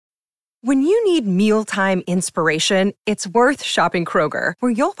When you need mealtime inspiration, it's worth shopping Kroger,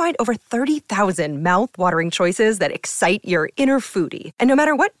 where you'll find over 30,000 mouth-watering choices that excite your inner foodie. And no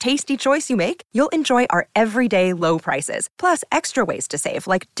matter what tasty choice you make, you'll enjoy our everyday low prices, plus extra ways to save,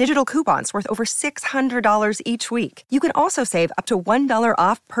 like digital coupons worth over $600 each week. You can also save up to $1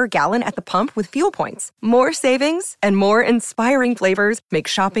 off per gallon at the pump with fuel points. More savings and more inspiring flavors make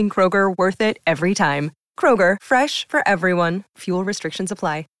shopping Kroger worth it every time. Kroger, fresh for everyone. Fuel restrictions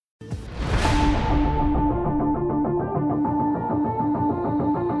apply.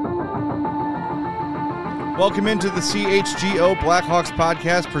 Welcome into the CHGO Blackhawks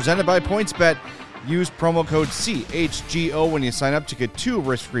podcast presented by PointsBet. Use promo code CHGO when you sign up to get 2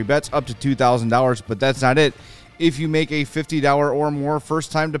 risk-free bets up to $2,000, but that's not it. If you make a $50 or more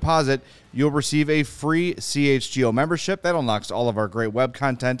first-time deposit, you'll receive a free CHGO membership. That unlocks all of our great web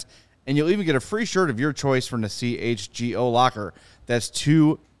content, and you'll even get a free shirt of your choice from the CHGO locker. That's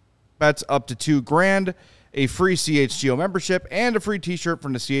 2 bets up to $2,000, a free CHGO membership, and a free t-shirt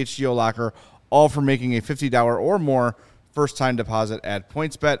from the CHGO locker, all for making a $50 or more first-time deposit at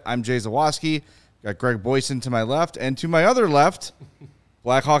PointsBet. I'm Jay Zawoski. Got Greg Boyson to my left, and to my other left,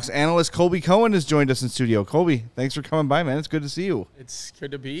 Blackhawks analyst Colby Cohen has joined us in studio. Colby, thanks for coming by, man. It's good to see you. It's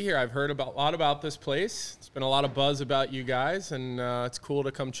good to be here. I've heard a lot about this place. It's been a lot of buzz about you guys, and it's cool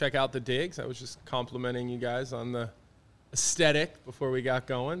to come check out the digs. I was just complimenting you guys on the aesthetic before we got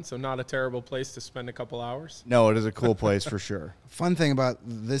going, so not a terrible place to spend a couple hours. No, it is a cool place for sure. Fun thing about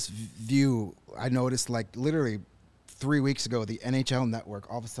this view, I noticed like literally 3 weeks ago, the NHL Network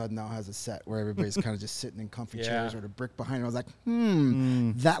all of a sudden now has a set where everybody's kind of just sitting in comfy chairs or the brick behind it. I was like,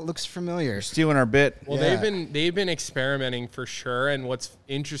 that looks familiar. You're stealing our bit. Well, they've been experimenting for sure, and what's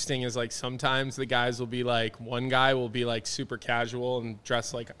interesting is like sometimes the guys will be like, one guy will be like super casual and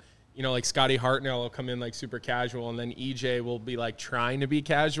dress like, you know, like Scotty Hartnell will come in like super casual, and then EJ will be like trying to be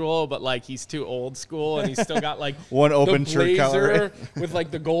casual, but like he's too old school, and he's still got like one open shirt color with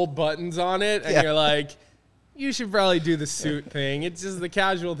like the gold buttons on it, and you're like, you should probably do the suit thing. It's just the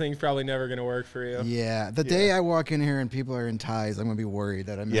casual thing's probably never going to work for you. Yeah, the day I walk in here and people are in ties, I'm going to be worried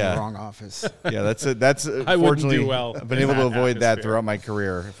that I'm in the wrong office. Yeah, that's it. That's I wouldn't do well. I've been able to avoid that throughout my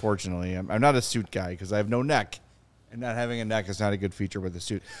career. Fortunately, I'm not a suit guy because I have no neck. And not having a neck is not a good feature with a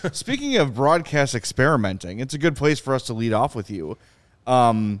suit. Speaking of broadcast experimenting, it's a good place for us to lead off with you.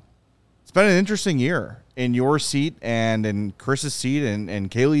 It's been an interesting year in your seat and in Chris's seat and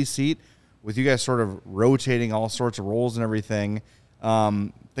Kaylee's seat, with you guys sort of rotating all sorts of roles and everything.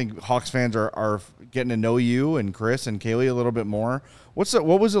 I think Hawks fans are getting to know you and Chris and Kaylee a little bit more. What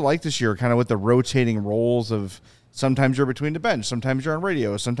was it like this year, kind of with the rotating roles of sometimes you're between the bench, sometimes you're on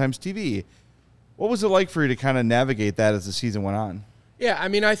radio, sometimes TV? What was it like for you to kind of navigate that as the season went on? Yeah, I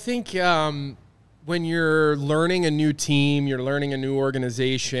mean, I think when you're learning a new team, you're learning a new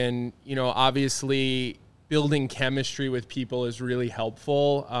organization, you know, obviously building chemistry with people is really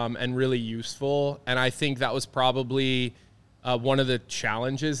helpful and really useful. And I think that was probably one of the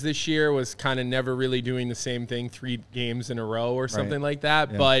challenges this year, was kind of never really doing the same thing 3 games in a row or something like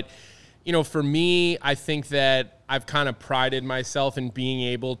that. Yeah. But, you know, for me, I think that I've kind of prided myself in being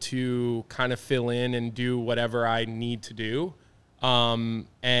able to kind of fill in and do whatever I need to do.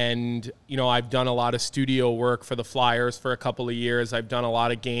 And, you know, I've done a lot of studio work for the Flyers for a couple of years. I've done a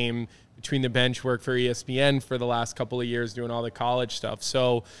lot of game between the bench work for ESPN for the last couple of years, doing all the college stuff.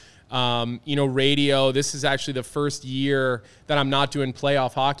 So, you know, radio, this is actually the first year that I'm not doing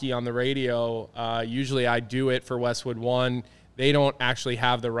playoff hockey on the radio. Usually I do it for Westwood One. They don't actually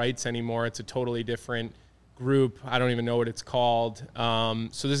have the rights anymore. It's a totally different group. I don't even know what it's called.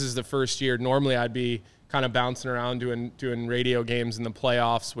 So this is the first year. Normally I'd be kind of bouncing around doing radio games in the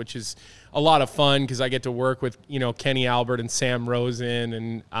playoffs, which is a lot of fun because I get to work with, you know, Kenny Albert and Sam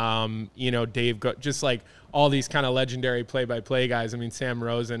Rosen and, you know, Dave, just like all these kind of legendary play-by-play guys. I mean, Sam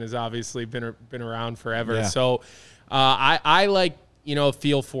Rosen has obviously been around forever. Yeah. So I like, you know,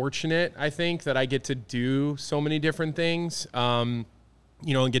 feel fortunate, I think, that I get to do so many different things.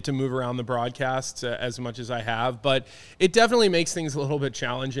 You know, and get to move around the broadcasts as much as I have. But it definitely makes things a little bit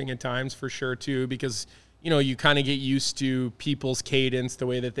challenging at times, for sure, too, because, you know, you kind of get used to people's cadence, the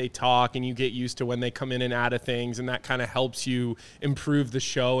way that they talk, and you get used to when they come in and out of things, and that kind of helps you improve the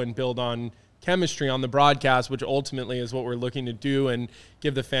show and build on chemistry on the broadcast, which ultimately is what we're looking to do, and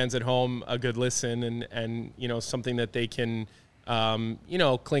give the fans at home a good listen and you know, something that they can, you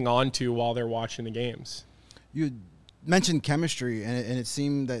know, cling on to while they're watching the games. You mentioned chemistry, and it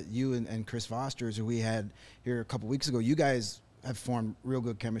seemed that you and Chris Vosters, who we had here a couple weeks ago, you guys have formed real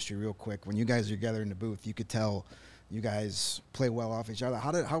good chemistry real quick. When you guys are together in the booth, you could tell you guys play well off each other.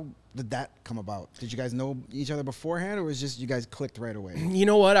 How did that come about? Did you guys know each other beforehand, or was it just you guys clicked right away? You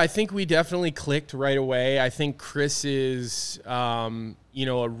know what? I think we definitely clicked right away. I think Chris is, a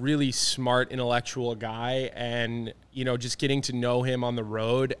really smart, intellectual guy, and, just getting to know him on the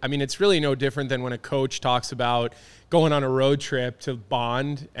road. I mean, it's really no different than when a coach talks about going on a road trip to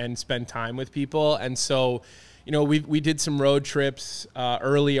bond and spend time with people. And so, we did some road trips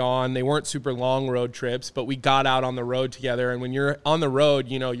early on. They weren't super long road trips, but we got out on the road together. And when you're on the road,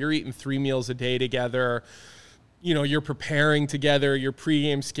 you're eating 3 meals a day together. You're preparing together, your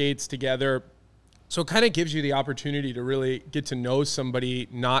pregame skates together. So it kind of gives you the opportunity to really get to know somebody,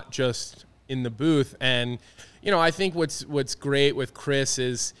 not just in the booth. And, I think what's great with Chris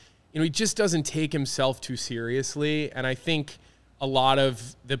is, he just doesn't take himself too seriously. And I think a lot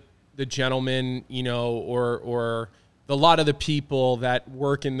of the gentlemen, or a lot of the people that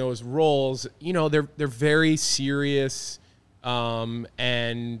work in those roles, they're very serious. And,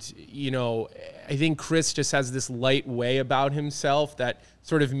 I think Chris just has this light way about himself that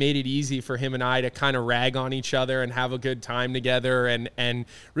sort of made it easy for him and I to kind of rag on each other and have a good time together and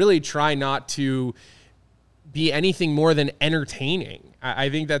really try not to be anything more than entertaining. I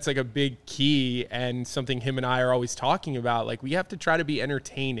think that's like a big key and something him and I are always talking about. Like, we have to try to be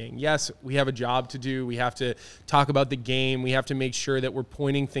entertaining. Yes, we have a job to do. We have to talk about the game. We have to make sure that we're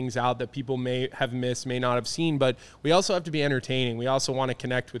pointing things out that people may have missed, may not have seen, but we also have to be entertaining. We also want to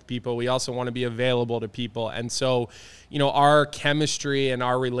connect with people. We also want to be available to people. And so, our chemistry and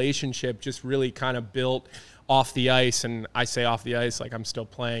our relationship just really kind of built off the ice, and I say off the ice like I'm still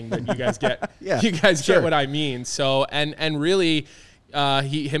playing, but you guys get get what I mean. So and really,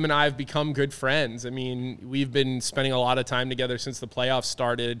 him and I have become good friends. I mean, we've been spending a lot of time together since the playoffs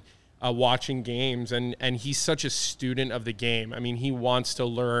started, watching games, and he's such a student of the game. I mean, he wants to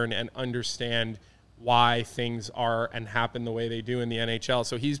learn and understand why things are and happen the way they do in the NHL.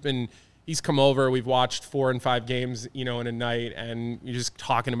 So he's come over. We've watched 4 and 5 games, in a night, and you're just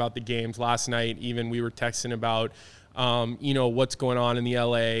talking about the games. Last night, even we were texting about, what's going on in the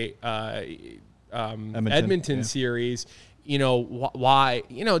LA Edmonton series. Why,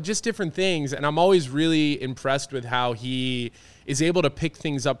 just different things. And I'm always really impressed with how he is able to pick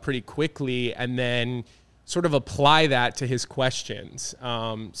things up pretty quickly and then sort of apply that to his questions.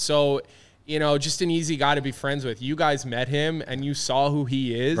 So, just an easy guy to be friends with. You guys met him and you saw who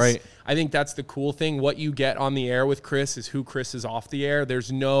he is. Right. I think that's the cool thing. What you get on the air with Chris is who Chris is off the air.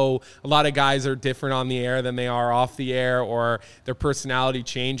 A lot of guys are different on the air than they are off the air, or their personality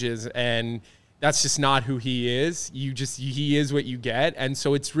changes, and that's just not who he is. He is what you get. And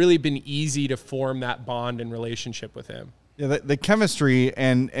so it's really been easy to form that bond and relationship with him. Yeah, the chemistry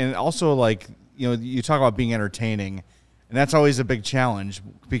and also, like, you talk about being entertaining, and that's always a big challenge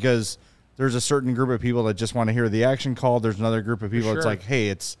because there's a certain group of people that just want to hear the action call. There's another group of people that's like, hey,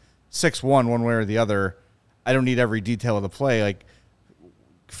 it's 6-1 one way or the other. I don't need every detail of the play. Like,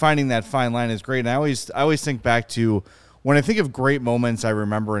 finding that fine line is great. And I always think back to when I think of great moments I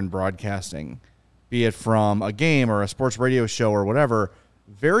remember in broadcasting, be it from a game or a sports radio show or whatever,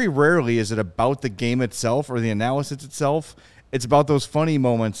 very rarely is it about the game itself or the analysis itself. It's about those funny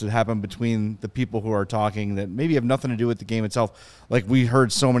moments that happen between the people who are talking that maybe have nothing to do with the game itself. Like we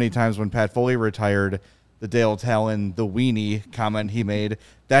heard so many times when Pat Foley retired, the Dale Talon, the weenie comment he made,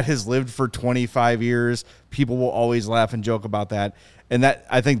 that has lived for 25 years. People will always laugh and joke about that. And that,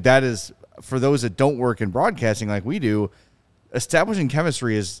 I think that is, for those that don't work in broadcasting like we do, establishing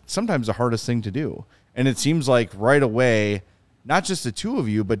chemistry is sometimes the hardest thing to do. And it seems like right away, not just the two of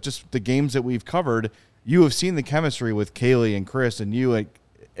you, but just the games that we've covered, you have seen the chemistry with Kaylee and Chris and you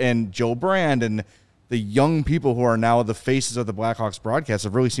and Joe Brand and the young people who are now the faces of the Blackhawks broadcast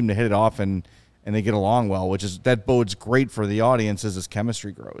have really seemed to hit it off and they get along well, that bodes great for the audience as this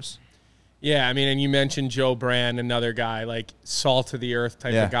chemistry grows. Yeah, I mean, and you mentioned Joe Brand, another guy, like salt of the earth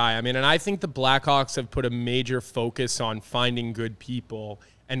type of guy. I mean, and I think the Blackhawks have put a major focus on finding good people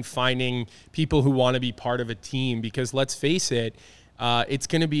and finding people who want to be part of a team because let's face it, it's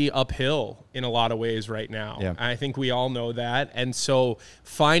going to be uphill in a lot of ways right now. Yeah. I think we all know that. And so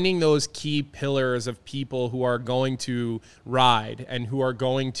finding those key pillars of people who are going to ride and who are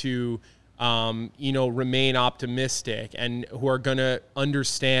going to remain optimistic and who are going to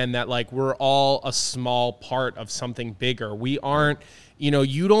understand that like we're all a small part of something bigger. We aren't,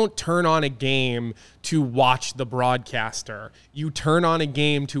 you don't turn on a game to watch the broadcaster. You turn on a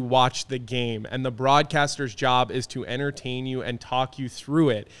game to watch the game, and the broadcaster's job is to entertain you and talk you through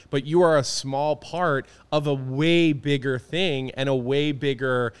it. But you are a small part of a way bigger thing and a way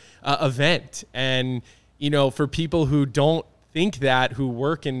bigger event. And, for people who don't think that who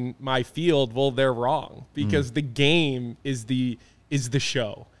work in my field, well, they're wrong, because the game is the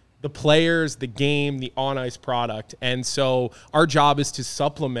show. The players, the game, the on-ice product. And so our job is to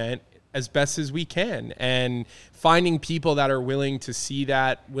supplement as best as we can, and finding people that are willing to see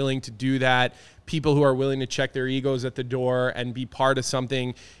that, willing to do that, people who are willing to check their egos at the door and be part of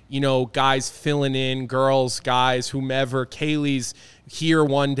something, guys filling in, girls, guys, whomever. Kaylee's here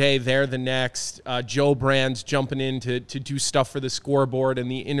one day, they're the next. Joe Brand's jumping in to do stuff for the scoreboard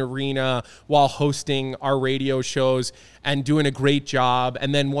and the in-arena while hosting our radio shows and doing a great job.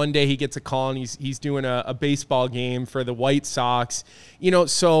 And then one day he gets a call and he's doing a baseball game for the White Sox.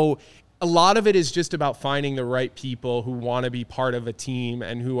 So a lot of it is just about finding the right people who want to be part of a team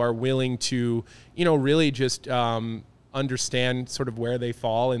and who are willing to, really just understand sort of where they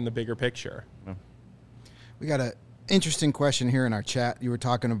fall in the bigger picture. We got an interesting question here in our chat. You were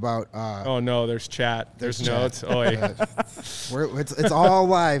talking about... oh, no, there's chat. There's notes. It's all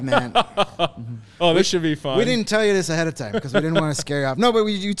live, man. Oh, this should be fun. We didn't tell you this ahead of time because we didn't want to scare you off. No, but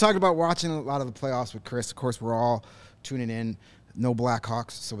you talked about watching a lot of the playoffs with Chris. Of course, we're all tuning in. No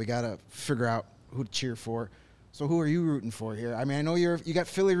Blackhawks, so we got to figure out who to cheer for. So who are you rooting for here? I mean, I know you got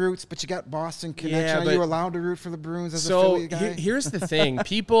Philly roots, but you got Boston connection. Are you allowed to root for the Bruins as a Philly guy? Here's the thing.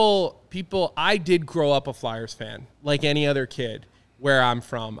 People, I did grow up a Flyers fan, like any other kid where I'm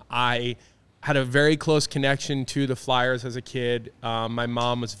from. I had a very close connection to the Flyers as a kid. My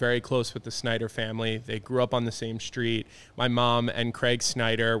mom was very close with the Snyder family. They grew up on the same street. My mom and Craig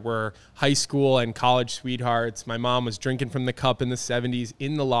Snyder were high school and college sweethearts. My mom was drinking from the cup in the 70s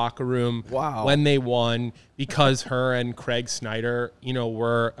in the locker room when they won, because her and Craig Snyder,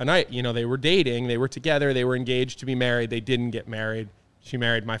 were they were dating. They were together. They were engaged to be married. They didn't get married. She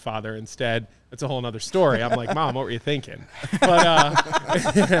married my father instead. That's a whole other story. I'm like, Mom, what were you thinking?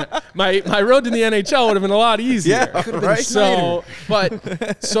 But my road to the NHL would have been a lot easier. Yeah, right. So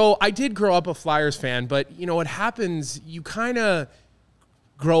I did grow up a Flyers fan, but what happens, you kind of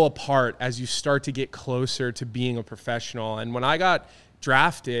grow apart as you start to get closer to being a professional. And when I got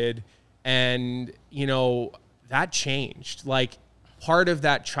drafted, and that changed. Like, part of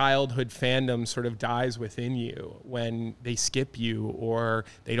that childhood fandom sort of dies within you when they skip you or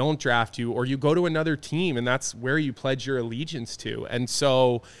they don't draft you or you go to another team and that's where you pledge your allegiance to. And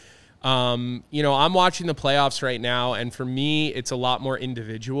so, I'm watching the playoffs right now, and for me, it's a lot more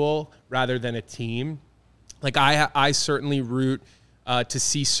individual rather than a team. Like I certainly root to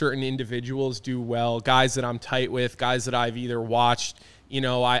see certain individuals do well, guys that I'm tight with, guys that I've either watched.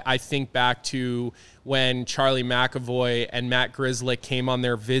 I think back to when Charlie McAvoy and Matt Grzelcyk came on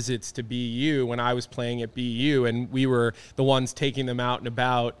their visits to BU when I was playing at BU, and we were the ones taking them out and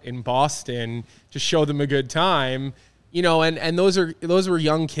about in Boston to show them a good time. And those were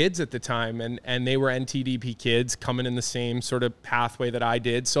young kids at the time, and they were NTDP kids coming in the same sort of pathway that I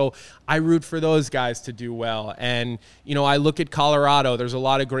did. So I root for those guys to do well. And, I look at Colorado. There's a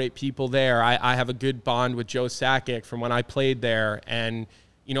lot of great people there. I have a good bond with Joe Sakic from when I played there. And,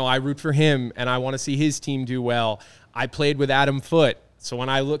 I root for him, and I want to see his team do well. I played with Adam Foote. So when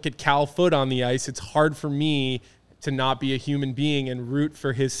I look at Cal Foote on the ice, it's hard for me to not be a human being and root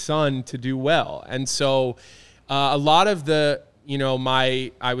for his son to do well. And so... a lot of the,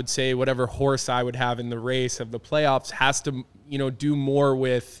 I would say whatever horse I would have in the race of the playoffs has to, do more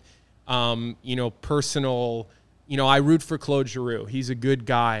with, personal, I root for Claude Giroux. He's a good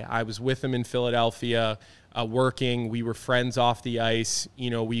guy. I was with him in Philadelphia working. We were friends off the ice.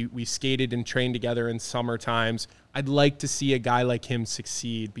 We skated and trained together in summer times. I'd like to see a guy like him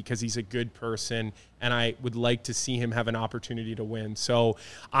succeed because he's a good person, and I would like to see him have an opportunity to win. So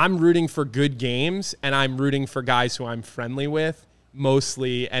I'm rooting for good games, and I'm rooting for guys who I'm friendly with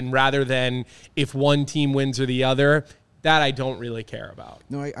mostly, and rather than if one team wins or the other, that I don't really care about.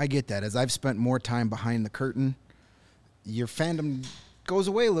 No, I get that. As I've spent more time behind the curtain, your fandom goes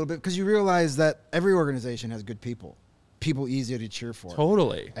away a little bit because you realize that every organization has good people easier to cheer for.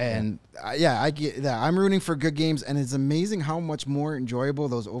 Totally. And I get that. I'm rooting for good games, and it's amazing how much more enjoyable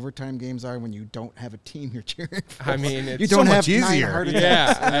those overtime games are when you don't have a team you're cheering for. I mean, it's you don't so have much easier. 9 heart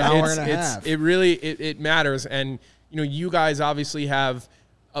attacks in an hour and a half. It really matters. And, you guys obviously have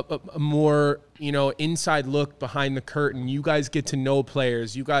a more, inside look behind the curtain. You guys get to know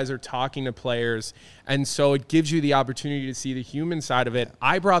players. You guys are talking to players. And so it gives you the opportunity to see the human side of it.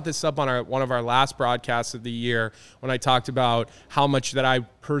 I brought this up on one of our last broadcasts of the year when I talked about how much that I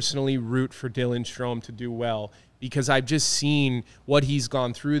personally root for Dylan Strome to do well, because I've just seen what he's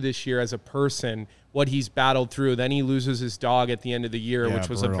gone through this year as a person, what he's battled through. Then he loses his dog at the end of the year, which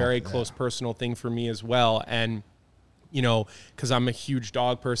was brutal. A very close personal thing for me as well. And you know, because I'm a huge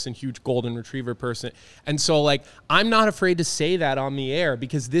dog person, huge golden retriever person. And so, like, I'm not afraid to say that on the air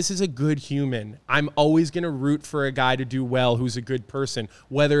because this is a good human. I'm always going to root for a guy to do well who's a good person,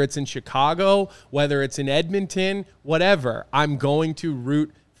 whether it's in Chicago, whether it's in Edmonton, whatever. I'm going to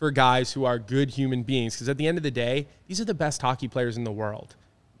root for guys who are good human beings because at the end of the day, these are the best hockey players in the world.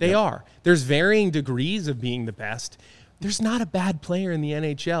 They are. There's varying degrees of being the best. There's not a bad player in the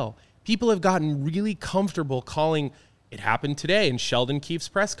NHL. People have gotten really comfortable calling. It happened today in Sheldon Keefe's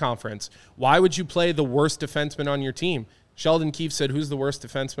press conference. Why would you play the worst defenseman on your team? Sheldon Keefe said, who's the worst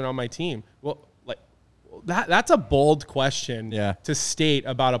defenseman on my team? Well, like that's a bold question to state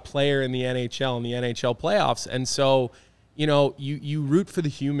about a player in the NHL and the NHL playoffs. And so, you know, you root for the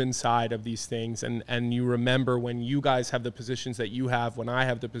human side of these things, and you remember when you guys have the positions that you have, when I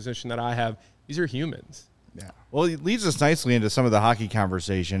have the position that I have, these are humans. Yeah. Well, it leads us nicely into some of the hockey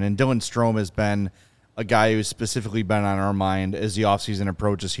conversation, and Dylan Strome has been a guy who's specifically been on our mind as the offseason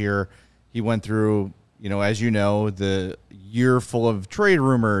approaches here. He went through, you know, as you know, the year full of trade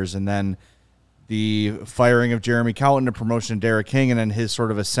rumors and then the firing of Jeremy Colliton, the promotion of Derek King, and then his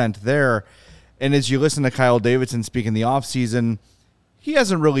sort of ascent there. And as you listen to Kyle Davidson speak in the offseason, he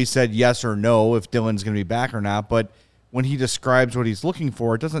hasn't really said yes or no if Dylan's going to be back or not, but when he describes what he's looking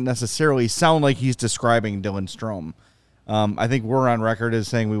for, it doesn't necessarily sound like he's describing Dylan Strome. I think we're on record as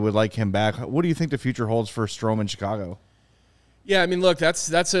saying we would like him back. What do you think the future holds for Strome in Chicago? Yeah, I mean, look, that's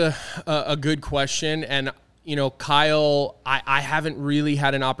a good question. And, you know, Kyle, I haven't really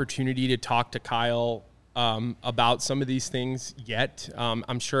had an opportunity to talk to Kyle about some of these things yet.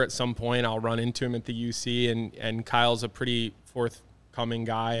 I'm sure at some point I'll run into him at the UC, and Kyle's a pretty forthcoming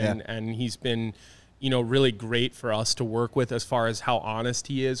guy, and he's been, you know, really great for us to work with as far as how honest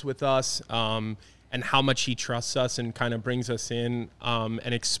he is with us. And how much he trusts us and kind of brings us in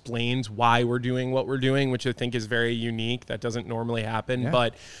and explains why we're doing what we're doing, which I think is very unique. That doesn't normally happen. Yeah.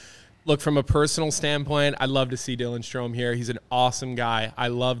 But look, from a personal standpoint, I'd love to see Dylan Strome here. He's an awesome guy. I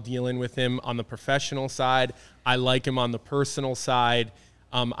love dealing with him on the professional side. I like him on the personal side.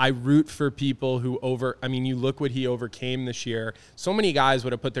 I root for people who you look what he overcame this year. So many guys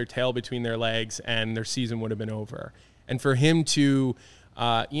would have put their tail between their legs and their season would have been over. And for him to,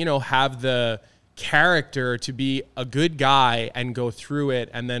 have the character to be a good guy and go through it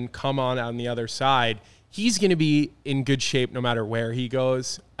and then come on the other side, he's going to be in good shape no matter where he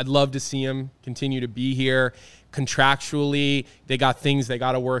goes. I'd love to see him continue to be here. Contractually, they got things they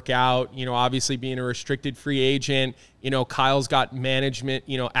got to work out. You know, obviously being a restricted free agent, you know, Kyle's got management,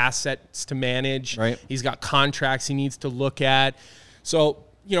 you know, assets to manage. Right. He's got contracts he needs to look at. So,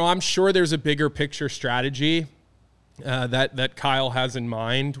 you know, I'm sure there's a bigger picture strategy that Kyle has in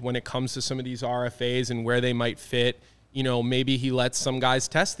mind when it comes to some of these RFAs and where they might fit. You know, maybe he lets some guys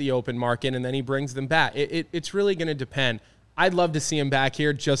test the open market and then he brings them back. It's really going to depend. I'd love to see him back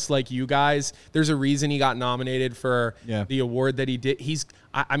here just like you guys. There's a reason he got nominated for the award that he did.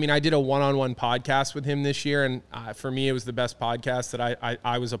 I did a one-on-one podcast with him this year, and for me, it was the best podcast that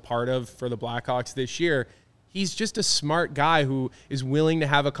I was a part of for the Blackhawks this year. He's just a smart guy who is willing to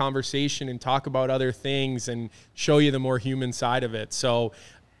have a conversation and talk about other things and show you the more human side of it. So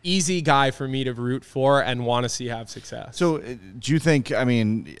easy guy for me to root for and want to see have success. So do you think, I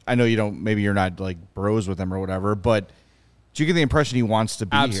mean, I know you don't, maybe you're not like bros with him or whatever, but do you get the impression he wants to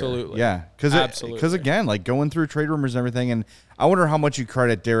be Absolutely. here? Yeah. Because again, like going through trade rumors and everything, and I wonder how much you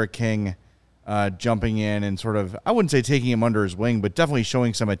credit Derek King jumping in and sort of, I wouldn't say taking him under his wing, but definitely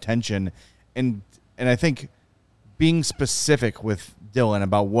showing some attention. And I think being specific with Dylan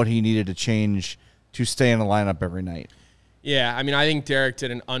about what he needed to change to stay in the lineup every night. Yeah, I mean, I think Derek did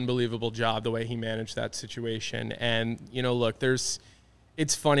an unbelievable job the way he managed that situation. And, you know, look,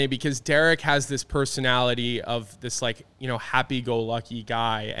 it's funny because Derek has this personality of this, like, you know, happy-go-lucky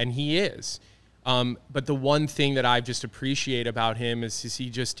guy, and he is. But the one thing that I just appreciate about him is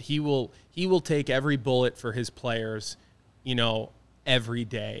he will take every bullet for his players, you know, every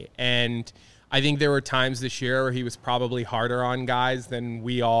day. And I think there were times this year where he was probably harder on guys than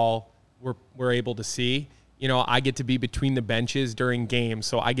we all were able to see. You know, I get to be between the benches during games,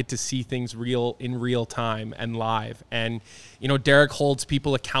 so I get to see things in real time and live. And, you know, Derek holds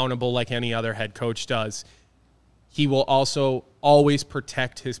people accountable like any other head coach does. He will also always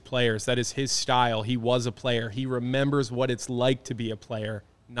protect his players. That is his style. He was a player. He remembers what it's like to be a player.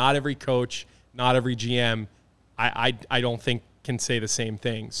 Not every coach, not every GM, I don't think can say the same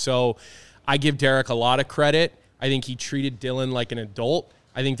thing. So I give Derek a lot of credit. I think he treated Dylan like an adult.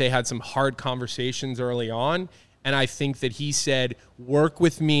 I think they had some hard conversations early on, and I think that he said, work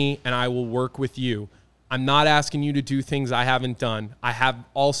with me and I will work with you. I'm not asking you to do things I haven't done. I have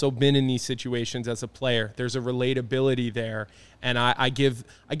also been in these situations as a player. There's a relatability there. And I give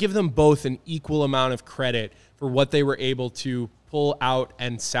them both an equal amount of credit for what they were able to pull out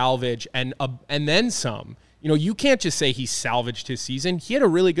and salvage and then some. You know, you can't just say he salvaged his season. He had a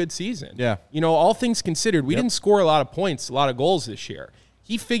really good season. Yeah. You know, all things considered, we didn't score a lot of points, a lot of goals this year.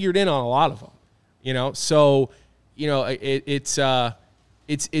 He figured in on a lot of them, you know. So, you know, it's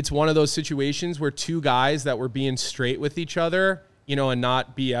one of those situations where two guys that were being straight with each other, you know, and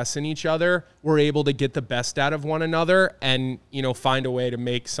not BSing each other, were able to get the best out of one another and, you know, find a way to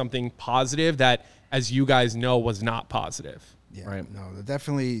make something positive that, as you guys know, was not positive. Yeah, right. No,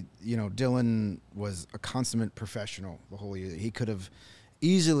 definitely, you know, Dylan was a consummate professional the whole year. He could have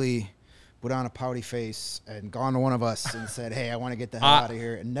easily put on a pouty face and gone to one of us and said, hey, I want to get the hell out of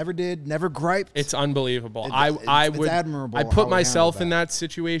here, and never did, never griped. It's unbelievable. It's admirable. I put myself in that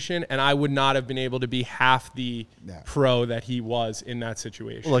situation, and I would not have been able to be half the pro that he was in that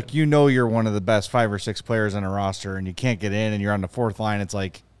situation. Look, you know you're one of the best 5 or 6 players on a roster, and you can't get in, and you're on the 4th line. It's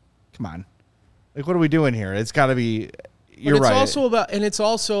like, come on. Like, what are we doing here? It's got to be... You're right.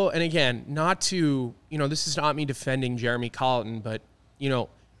 And again, not to, you know, this is not me defending Jeremy Colleton, but, you know,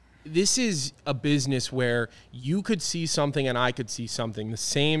 this is a business where you could see something and I could see something, the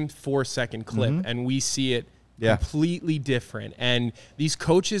same 4-second clip, and we see it completely different. And these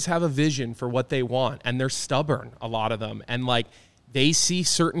coaches have a vision for what they want, and they're stubborn, a lot of them. And, like, they see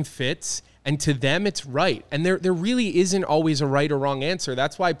certain fits, and to them it's right. And there really isn't always a right or wrong answer.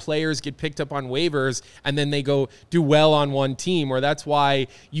 That's why players get picked up on waivers and then they go do well on one team, or that's why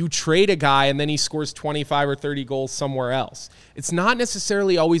you trade a guy and then he scores 25 or 30 goals somewhere else. It's not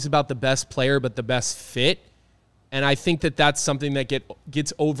necessarily always about the best player, but the best fit. And I think that that's something that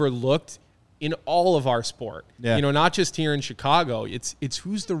gets overlooked in all of our sport. Yeah. You know, not just here in Chicago. It's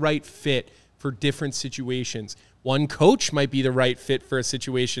who's the right fit for different situations. One coach might be the right fit for a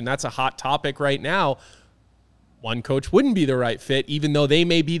situation. That's a hot topic right now. One coach wouldn't be the right fit, even though they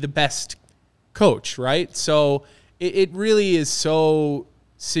may be the best coach, right? So it really is so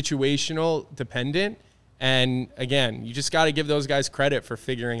situational dependent. And again, you just got to give those guys credit for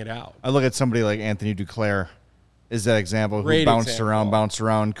figuring it out. I look at somebody like Anthony Duclair is that example, Great who bounced example.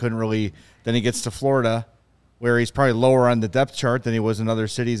 around, couldn't really. Then he gets to Florida, where he's probably lower on the depth chart than he was in other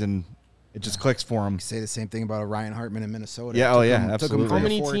cities, and it just clicks for him. Say the same thing about Ryan Hartman in Minnesota. Yeah, absolutely. Took him How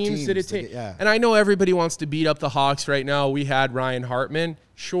many teams did it take? And I know everybody wants to beat up the Hawks right now. We had Ryan Hartman.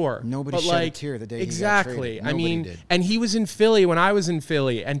 Sure. Nobody shed a tear the day exactly. he got traded. Nobody did. And he was in Philly when I was in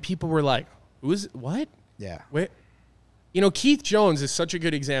Philly, and people were like, what? Yeah. Wait. You know, Keith Jones is such a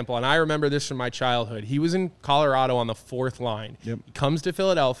good example, and I remember this from my childhood. He was in Colorado on the 4th line. Yep. He comes to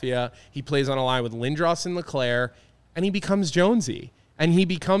Philadelphia. He plays on a line with Lindros and LeClaire, and he becomes Jonesy. And he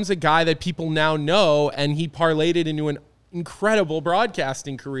becomes a guy that people now know, and he parlayed it into an incredible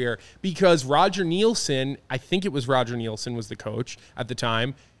broadcasting career because Roger Nielsen, I think it was Roger Nielsen was the coach at the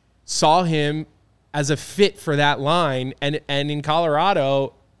time, saw him as a fit for that line. And in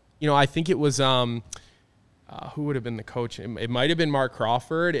Colorado, you know, I think it was who would have been the coach? It might have been Mark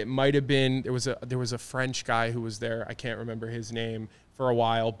Crawford. It might have been there was a French guy who was there. I can't remember his name for a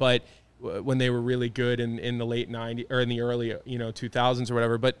while, but when they were really good in the late 90s or in the early 2000s or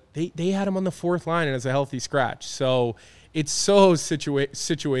whatever. But they had him on the 4th line and as a healthy scratch. So it's so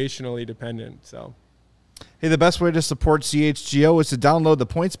situationally dependent. So hey, the best way to support CHGO is to download the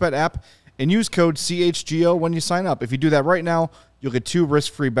PointsBet app and use code CHGO when you sign up. If you do that right now, you'll get 2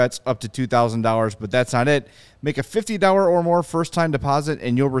 risk-free bets up to $2,000, but that's not it. Make a $50 or more first-time deposit,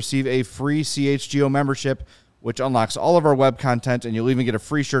 and you'll receive a free CHGO membership, which unlocks all of our web content, and you'll even get a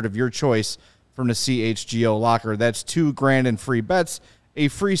free shirt of your choice from the CHGO locker. That's $2,000 in free bets, a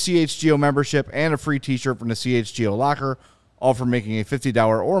free CHGO membership, and a free t-shirt from the CHGO locker, all for making a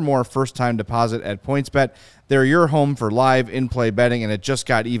 $50 or more first-time deposit at PointsBet. They're your home for live in-play betting, and it just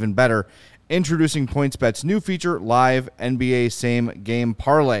got even better. Introducing PointsBet's new feature, Live NBA Same Game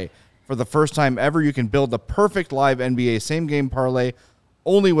Parlay. For the first time ever, you can build the perfect live NBA Same Game Parlay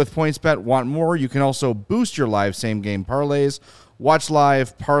only with PointsBet. Want more? You can also boost your live Same Game Parlays. Watch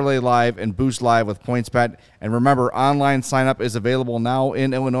live, parlay live, and boost live with PointsBet. And remember, online sign-up is available now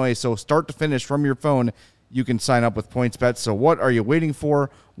in Illinois, so start to finish from your phone, you can sign up with PointsBet. So what are you waiting for?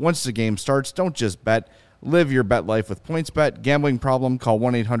 Once the game starts, don't just bet. Live your bet life with PointsBet. Gambling problem? Call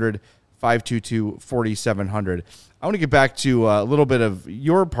 1-800-522-4700. I want to get back to a little bit of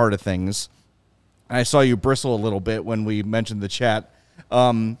your part of things. I saw you bristle a little bit when we mentioned the chat.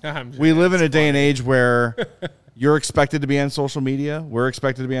 We live in a day and age where you're expected to be on social media. We're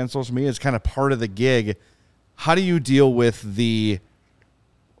expected to be on social media. It's kind of part of the gig. How do you deal with the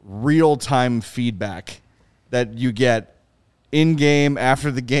real-time feedback that you get in-game,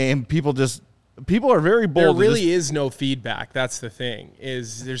 after the game. People are very bold. There really is no feedback. That's the thing,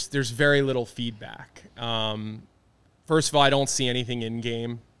 is there's very little feedback. First of all, I don't see anything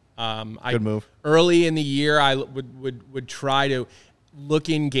in-game. Good move. Early in the year, I would try to look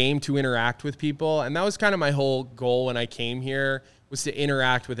in-game to interact with people, and that was kind of my whole goal when I came here, was to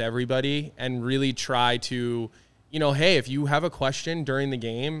interact with everybody and really try to, hey, if you have a question during the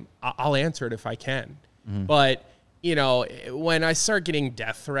game, I'll answer it if I can. Mm-hmm. But, when I start getting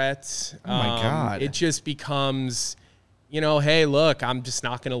death threats, oh my God, it just becomes, hey, look, I'm just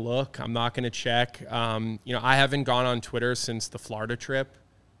not going to look. I'm not going to check. I haven't gone on Twitter since the Florida trip.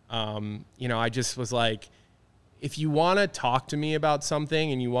 I just was like, if you want to talk to me about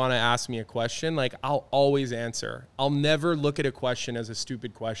something and you want to ask me a question, like, I'll always answer. I'll never look at a question as a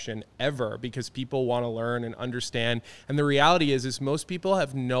stupid question ever, because people want to learn and understand. And the reality is most people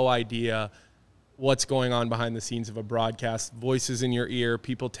have no idea what's going on behind the scenes of a broadcast, voices in your ear,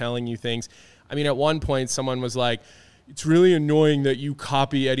 people telling you things. I mean, at one point someone was like, it's really annoying that you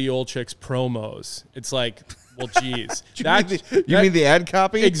copy Eddie Olczyk's promos. It's like, well, geez. You mean the ad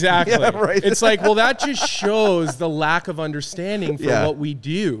copy? Exactly. Yeah, right. It's like, well, that just shows the lack of understanding for what we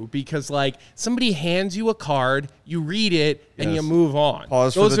do, because, like, somebody hands you a card, you read it, and you move on.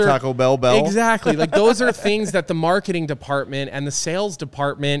 Pause for the Taco Bell bell. Exactly. Like, those are things that the marketing department and the sales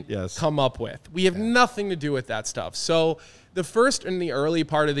department come up with. We have nothing to do with that stuff. So the first and the early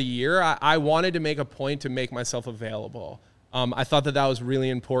part of the year, I wanted to make a point to make myself available. I thought that was really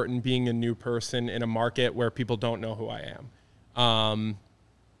important, being a new person in a market where people don't know who I am.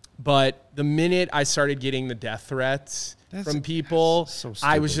 But the minute I started getting the death threats from people, so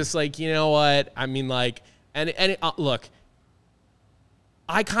I was just like, you know what? I mean, like, look,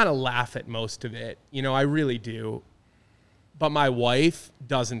 I kind of laugh at most of it. I really do. But my wife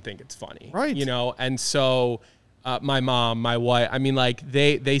doesn't think it's funny. Right. And so my mom, my wife, I mean, like,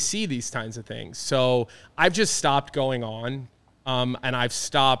 they see these kinds of things. So I've just stopped going on, and I've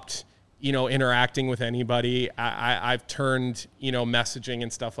stopped, interacting with anybody. I've turned, messaging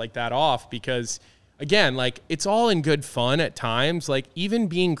and stuff like that off, because, again, like, it's all in good fun at times. Like, even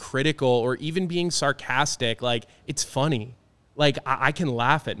being critical or even being sarcastic, like, it's funny. Like, I can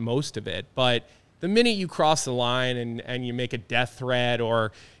laugh at most of it. But the minute you cross the line and you make a death threat,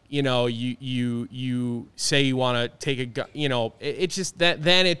 or you say you want to take a gun, it's just that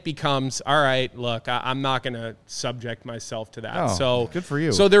then it becomes, all right, look, I'm not going to subject myself to that. Oh, so good for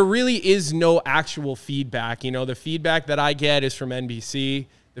you. So there really is no actual feedback. The feedback that I get is from NBC.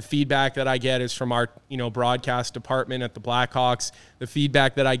 The feedback that I get is from our, broadcast department at the Blackhawks. The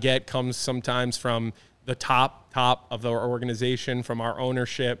feedback that I get comes sometimes from the top of the organization, from our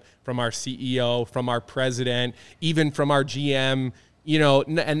ownership, from our CEO, from our president, even from our GM.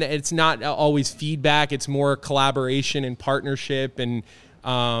 And it's not always feedback. It's more collaboration and partnership. And,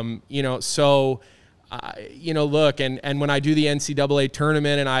 look, and when I do the NCAA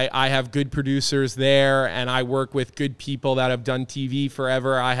tournament and I have good producers there, and I work with good people that have done TV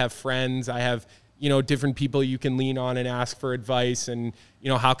forever, I have friends, I have, different people you can lean on and ask for advice, and,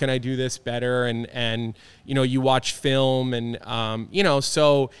 how can I do this better? And you watch film, and,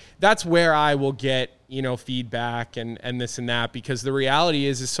 so that's where I will get, feedback and this and that, because the reality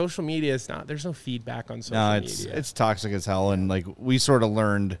is social media is there's no feedback on social media. It's toxic as hell. And, like, we sort of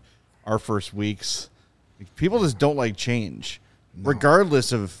learned our first weeks, people just don't like change,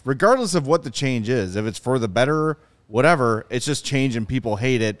 regardless of what the change is. If it's for the better, whatever, it's just change, and people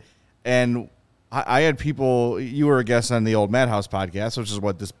hate it. And I had people, you were a guest on the old Madhouse podcast, which is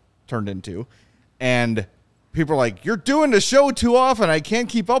what this turned into. And people are like, you're doing the show too often. I can't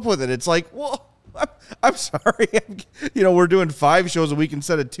keep up with it. It's like, well, I'm sorry. We're doing 5 shows a week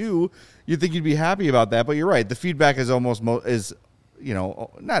instead of 2. You'd think you'd be happy about that, but you're right. The feedback is almost not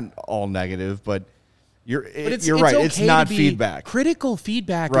all negative, but you're right. Okay, it's not feedback. Critical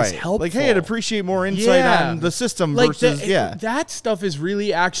feedback right. is helpful. Like, hey, I'd appreciate more insight on the system versus that stuff is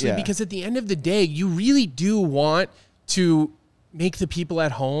really actually because at the end of the day, you really do want to make the people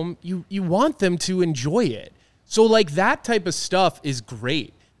at home. You want them to enjoy it. So, like, that type of stuff is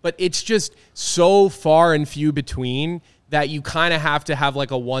great. But it's just so far and few between that you kind of have to have,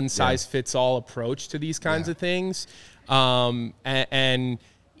 like, a one-size-fits-all approach to these kinds of things.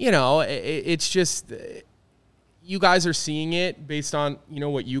 It's just, you guys are seeing it based on,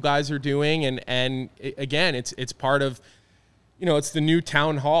 what you guys are doing. And again, it's part of, it's the new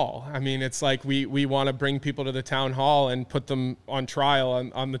town hall. I mean, it's like we want to bring people to the town hall and put them on trial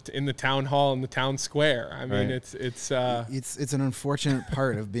in the town hall in the town square. I mean, Right. It's an unfortunate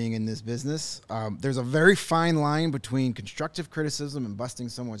part of being in this business. There's a very fine line between constructive criticism and busting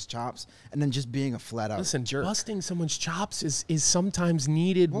someone's chops, and then just being a flat out jerk. Busting someone's chops is sometimes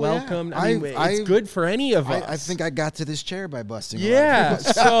needed, Well, yeah. welcomed. I mean, it's good for any of us. I think I got to this chair by busting. Yeah,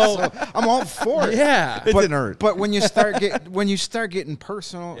 so I'm all for it. Yeah. It didn't hurt. But when you start getting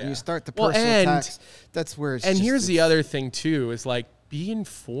personal and you start the personal attacks, that's where it's. And just, here's the other thing too: is like be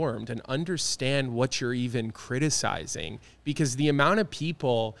informed and understand what you're even criticizing, because the amount of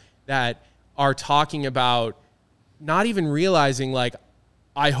people that are talking about not even realizing, like,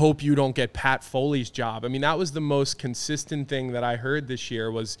 I hope you don't get Pat Foley's job. I mean, that was the most consistent thing that I heard this year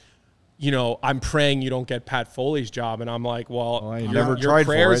was, I'm praying you don't get Pat Foley's job. And I'm like, well, your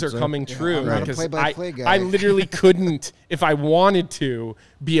prayers are coming true. I'm not a because play-by-play guy. I literally couldn't, if I wanted to,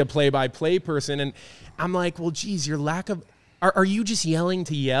 be a play-by-play person. And I'm like, well, geez, your lack of... Are you just yelling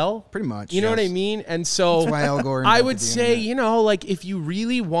to yell? Pretty much. You know what I mean? And so That's why Al Gore I invented would the say, internet. like, if you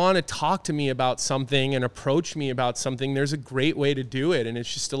really want to talk to me about something and approach me about something, there's a great way to do it. And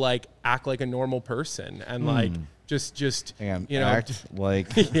it's just to, like, act like a normal person and, like, just act like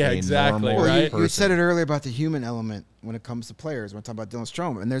Yeah, a exactly, normal right? You said it earlier about the human element when it comes to players. When I talk about Dylan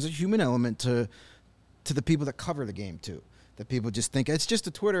Strome, and there's a human element to the people that cover the game too. That people just think it's just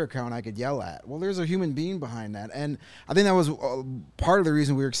a Twitter account I could yell at. Well, there's a human being behind that, and I think that was part of the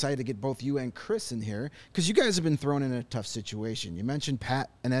reason we were excited to get both you and Chris in here, because you guys have been thrown in a tough situation. You mentioned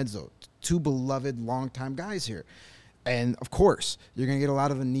Pat and Edzo, two beloved, longtime guys here. And, of course, you're going to get a lot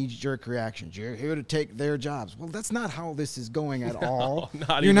of the knee-jerk reactions. You're here to take their jobs. Well, that's not how this is going at all.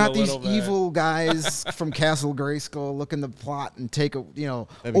 You're not these evil guys from Castle Grayskull looking to plot and take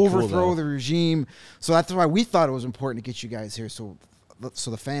overthrow the regime. So that's why we thought it was important to get you guys here so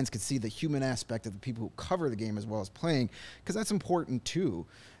the fans could see the human aspect of the people who cover the game as well as playing, because that's important too.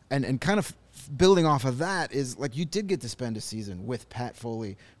 And kind of building off of that is, like, you did get to spend a season with Pat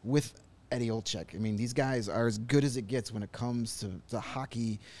Foley, with Eddie Olczyk. I mean, these guys are as good as it gets when it comes to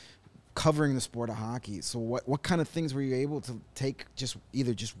hockey, covering the sport of hockey. So what kind of things were you able to take, just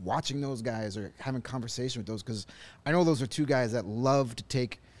either just watching those guys or having conversation with those? Because I know those are two guys that love to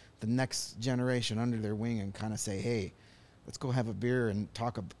take the next generation under their wing and kind of say, hey, let's go have a beer and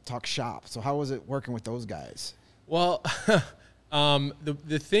talk shop. So how was it working with those guys? Well,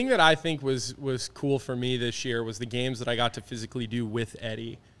 the thing that I think was cool for me this year was the games that I got to physically do with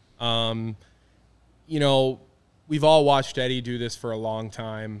Eddie. We've all watched Eddie do this for a long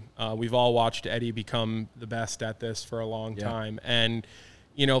time. We've all watched Eddie become the best at this for a long time. And,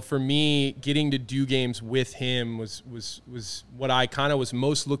 for me, getting to do games with him was what I kind of was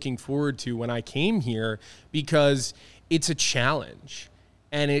most looking forward to when I came here, because it's a challenge.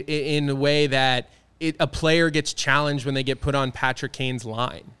 And in the way that a player gets challenged when they get put on Patrick Kane's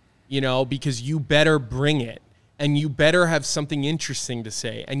line, because you better bring it. And you better have something interesting to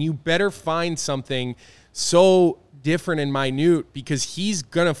say. And you better find something so different and minute, because he's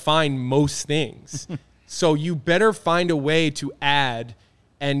going to find most things. So you better find a way to add,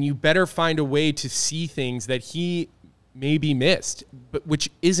 and you better find a way to see things that he maybe missed, but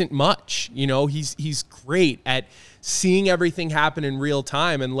which isn't much. He's great at seeing everything happen in real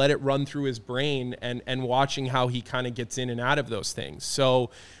time and let it run through his brain and watching how he kind of gets in and out of those things.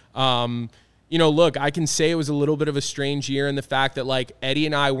 So, look, I can say it was a little bit of a strange year in the fact that, like, Eddie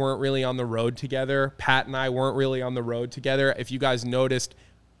and I weren't really on the road together. Pat and I weren't really on the road together. If you guys noticed,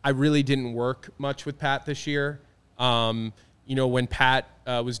 I really didn't work much with Pat this year. When Pat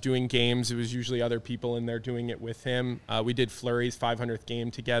was doing games, it was usually other people in there doing it with him. We did Fleury's 500th game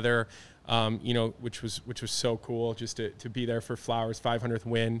together, which was so cool just to be there for Flowers' 500th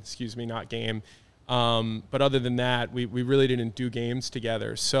win. Not game. But other than that, we really didn't do games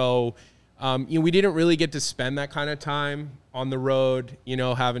together. So... we didn't really get to spend that kind of time on the road,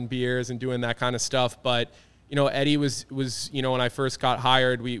 having beers and doing that kind of stuff. But, Eddie was when I first got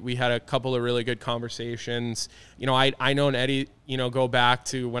hired, we had a couple of really good conversations. I known Eddie, go back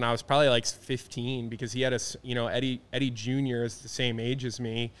to when I was probably like 15, because he had Eddie Jr. is the same age as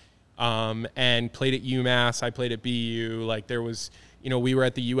me, and played at UMass. I played at BU. Like, there was, we were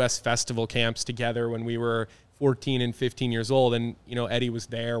at the U.S. festival camps together when we were 14 and 15 years old, and Eddie was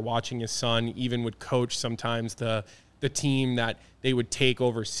there watching his son, even would coach sometimes the team that they would take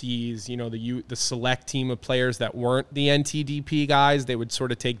overseas, the select team of players that weren't the NTDP guys, they would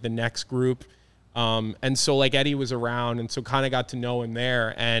sort of take the next group. And so, like, Eddie was around, and so kind of got to know him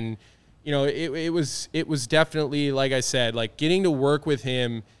there. And it was definitely, like I said, like, getting to work with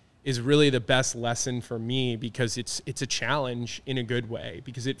him is really the best lesson for me, because it's a challenge in a good way,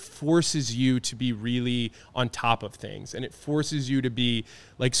 because it forces you to be really on top of things, and it forces you to be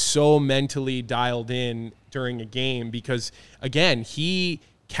like so mentally dialed in during a game, because again, he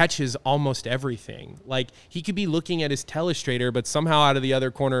catches almost everything. Like, he could be looking at his telestrator, but somehow out of the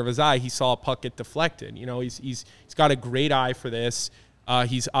other corner of his eye, he saw a puck get deflected. You know, he's got a great eye for this.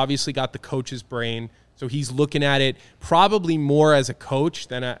 He's obviously got the coach's brain. So he's looking at it probably more as a coach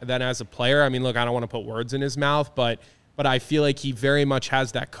than as a player. I mean, look, I don't want to put words in his mouth, but I feel like he very much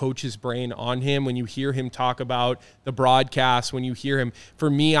has that coach's brain on him. When you hear him talk about the broadcast, when you hear him, for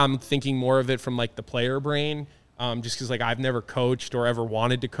me, I'm thinking more of it from like the player brain, just because like I've never coached or ever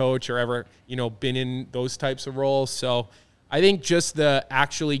wanted to coach or ever, you know, been in those types of roles. So I think just the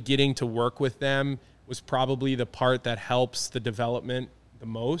actually getting to work with them was probably the part that helps the development the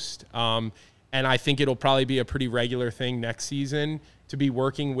most. And I think it'll probably be a pretty regular thing next season to be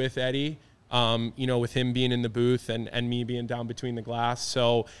working with Eddie, you know, with him being in the booth and me being down between the glass.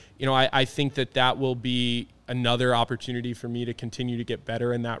 So, you know, I think that will be another opportunity for me to continue to get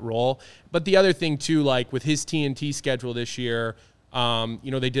better in that role. But the other thing too, like with his TNT schedule this year, you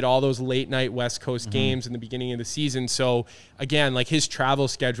know, they did all those late night West Coast games in the beginning of the season. So again, like his travel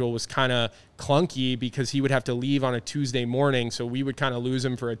schedule was kind of clunky because he would have to leave on a Tuesday morning. So we would kind of lose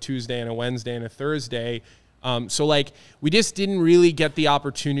him for a Tuesday and a Wednesday and a Thursday. So like we just didn't really get the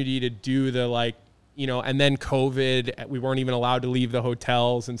opportunity to do the like, you know, and then COVID, we weren't even allowed to leave the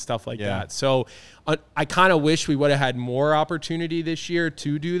hotels and stuff like that. So I kind of wish we would have had more opportunity this year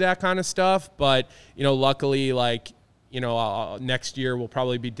to do that kind of stuff. But, you know, luckily, like, you know, next year will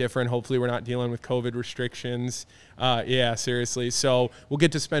probably be different. Hopefully we're not dealing with COVID restrictions. Yeah, seriously. So we'll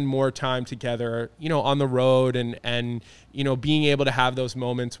get to spend more time together, you know, on the road and, you know, being able to have those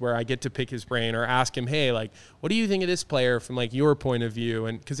moments where I get to pick his brain or ask him, hey, like, what do you think of this player from like your point of view?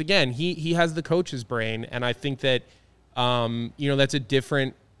 And because again, he has the coach's brain. And I think that, you know, that's a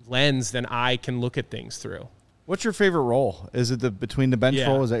different lens than I can look at things through. What's your favorite role? Is it the between the bench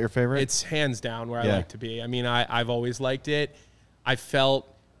role? Is that your favorite? It's hands down where I like to be. I mean, I've always liked it. I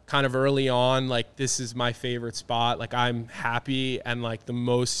felt kind of early on like this is my favorite spot. Like I'm happy and like the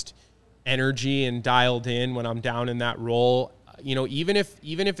most energy and dialed in when I'm down in that role. You know, even if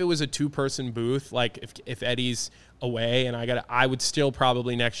it was a 2-person booth, like if Eddie's away and I would still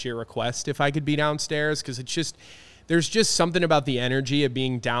probably next year request if I could be downstairs, because it's just there's just something about the energy of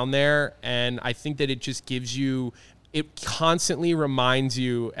being down there. And I think that it just gives you, it constantly reminds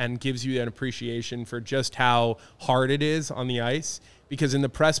you and gives you an appreciation for just how hard it is on the ice. Because in the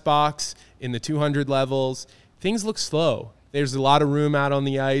press box, in the 200 levels, things look slow. There's a lot of room out on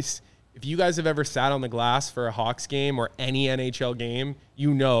the ice. If you guys have ever sat on the glass for a Hawks game or any NHL game,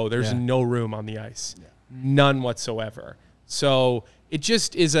 you know there's no room on the ice. Yeah. None whatsoever. So it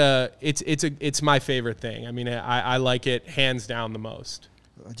just is it's my favorite thing. I mean, I like it hands down the most.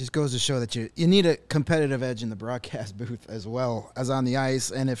 It just goes to show that you need a competitive edge in the broadcast booth as well as on the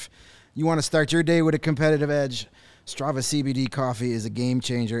ice. And if you want to start your day with a competitive edge, Strava CBD coffee is a game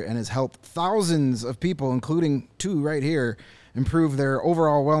changer and has helped thousands of people, including 2 right here, improve their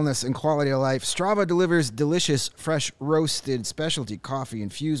overall wellness and quality of life. Strava delivers delicious, fresh, roasted specialty coffee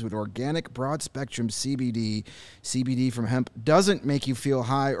infused with organic, broad-spectrum CBD. CBD from hemp doesn't make you feel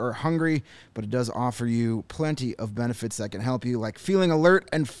high or hungry, but it does offer you plenty of benefits that can help you, like feeling alert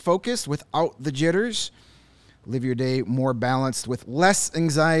and focused without the jitters. Live your day more balanced with less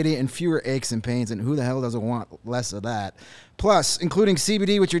anxiety and fewer aches and pains, and who the hell doesn't want less of that? Plus, including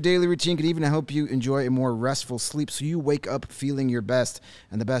CBD with your daily routine can even help you enjoy a more restful sleep so you wake up feeling your best.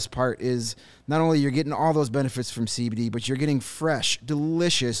 And the best part is not only you're getting all those benefits from CBD, but you're getting fresh,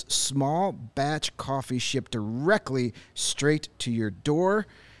 delicious, small batch coffee shipped directly straight to your door.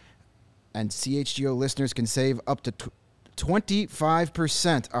 And CHGO listeners can save up to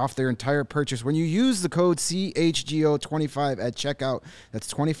 25% off their entire purchase when you use the code CHGO25 at checkout.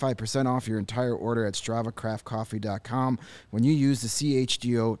 That's 25% off your entire order at StravaCraftCoffee.com when you use the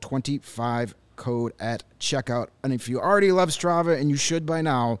CHGO25 code at checkout. And if you already love Strava, and you should by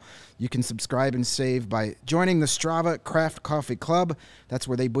now, you can subscribe and save by joining the Strava Craft Coffee Club. That's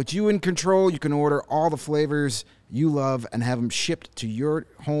where they put you in control. You can order all the flavors you love and have them shipped to your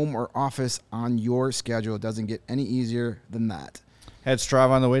home or office on your schedule. It doesn't get any easier than that. Had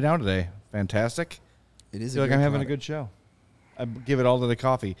Strava on the way down today. Fantastic. It is. I feel like I'm having a good show. I give it all to the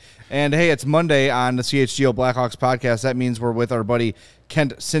coffee. And hey, it's Monday on the CHGO Blackhawks podcast. That means we're with our buddy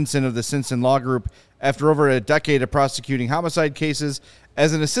Kent Sinson of the Sinson Law Group. After over a decade of prosecuting homicide cases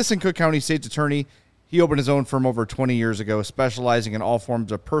as an assistant Cook County State's attorney, he opened his own firm over 20 years ago, specializing in all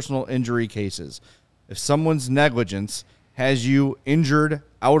forms of personal injury cases. If someone's negligence has you injured,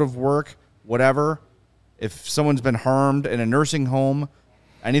 out of work, whatever, if someone's been harmed in a nursing home,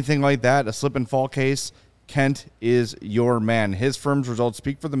 anything like that, a slip and fall case, Kent is your man. His firm's results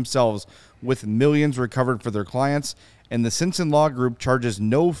speak for themselves, with millions recovered for their clients, and the Simpson Law Group charges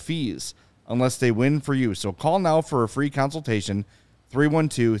no fees unless they win for you. So call now for a free consultation,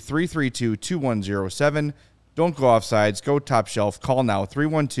 312-332-2107. Don't go off sides, go top shelf. Call now,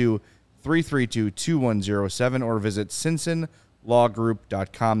 312-332-2107, or visit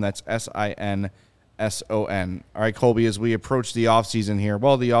SinsonLawGroup.com. That's SINSON. All right, Colby, as we approach the offseason here,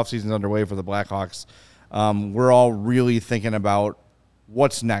 well, the offseason's underway for the Blackhawks. We're all really thinking about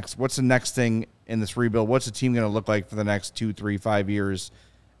what's next. What's the next thing in this rebuild? What's the team going to look like for the next 2, 3, 5 years?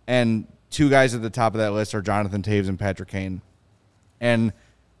 And two guys at the top of that list are Jonathan Toews and Patrick Kane. And,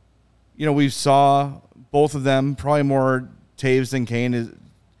 you know, we saw both of them, probably more Toews than Kane,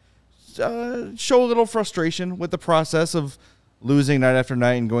 show a little frustration with the process of losing night after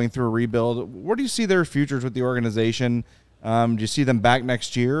night and going through a rebuild. Where do you see their futures with the organization? Do you see them back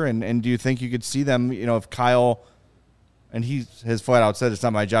next year? And do you think you could see them, you know, if Kyle, and he has flat out said it's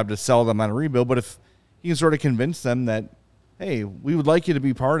not my job to sell them on a rebuild, but if he can sort of convince them that, hey, we would like you to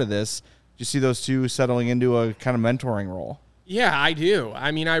be part of this, do you see those two settling into a kind of mentoring role? Yeah, I do.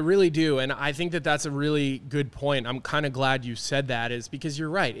 I mean, I really do. And I think that that's a really good point. I'm kind of glad you said that, is because you're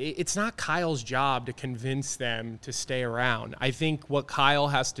right. It's not Kyle's job to convince them to stay around. I think what Kyle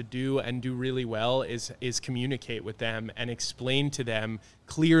has to do and do really well is communicate with them and explain to them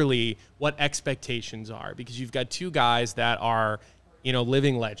clearly what expectations are, because you've got two guys that are, you know,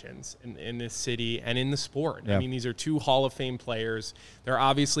 living legends in this city and in the sport. Yeah. I mean, these are two Hall of Fame players. They're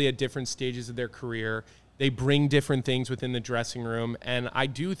obviously at different stages of their career. They bring different things within the dressing room. And I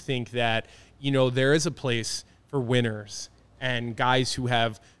do think that, you know, there is a place for winners and guys who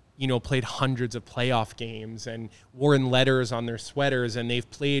have, you know, played hundreds of playoff games and worn letters on their sweaters, and they've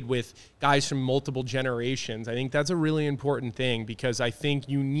played with guys from multiple generations. I think that's a really important thing, because I think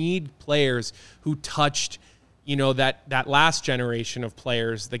you need players who touched, you know, that last generation of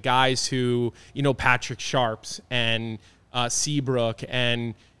players, the guys who, you know, Patrick Sharps and Seabrook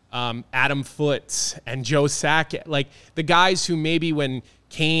and Adam Foote and Joe Sakic, like the guys who maybe when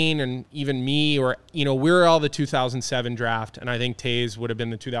Kane and even me, or, you know, we're all the 2007 draft, and I think Toews would have been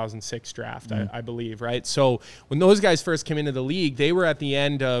the 2006 draft, I believe, right? So when those guys first came into the league, they were at the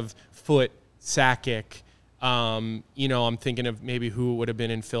end of Foote, Sakic, you know, I'm thinking of maybe who would have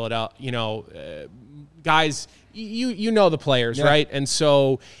been in Philadelphia, you know, guys, you know the players, yeah. Right? And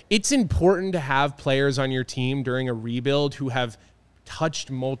so it's important to have players on your team during a rebuild who have touched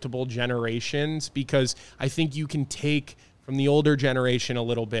multiple generations, because I think you can take from the older generation a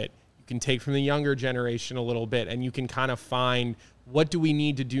little bit, you can take from the younger generation a little bit, and you can kind of find, what do we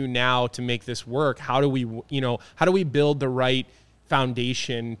need to do now to make this work? How do we build the right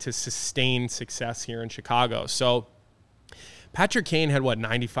foundation to sustain success here in Chicago? So Patrick Kane had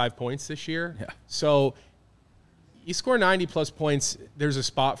 95 points this year. Yeah. So you score 90 plus points, there's a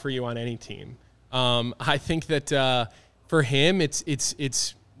spot for you on any team. I think that, for him,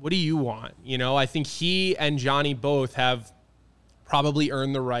 it's what do you want? You know, I think he and Johnny both have probably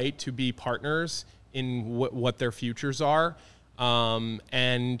earned the right to be partners in what their futures are.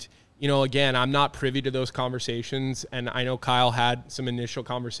 And, you know, again, I'm not privy to those conversations, and I know Kyle had some initial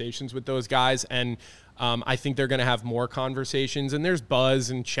conversations with those guys, and I think they're going to have more conversations, and there's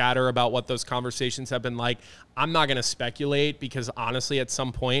buzz and chatter about what those conversations have been like. I'm not going to speculate, because honestly, at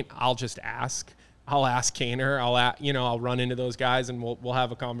some point, I'll just ask. I'll ask Kaner. I'll run into those guys and we'll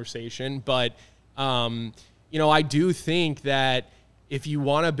have a conversation. But, you know, I do think that if you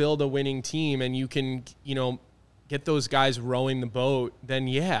want to build a winning team and you can, you know, get those guys rowing the boat, then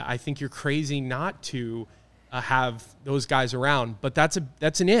yeah, I think you're crazy not to have those guys around. But that's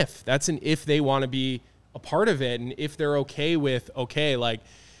an if. That's an if they want to be a part of it, and if they're okay with, like,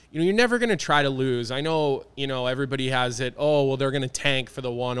 you know, you're never going to try to lose. I know, you know, everybody has it, oh, well, they're going to tank for the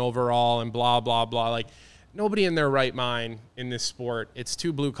 1 overall and blah, blah, blah. Like, nobody in their right mind in this sport, it's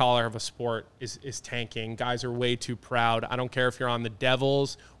too blue-collar of a sport, is tanking. Guys are way too proud. I don't care if you're on the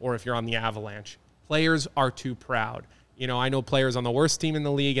Devils or if you're on the Avalanche. Players are too proud. You know, I know players on the worst team in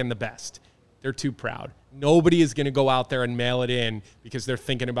the league and the best. They're too proud. Nobody is going to go out there and mail it in because they're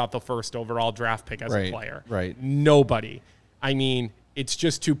thinking about the 1st overall draft pick as a player. Right. Nobody. I mean, it's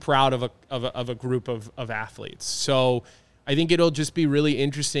just too proud of a group of athletes. So I think it'll just be really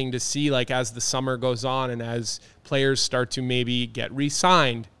interesting to see, like, as the summer goes on and as players start to maybe get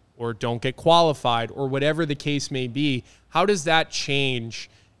re-signed or don't get qualified or whatever the case may be, how does that change,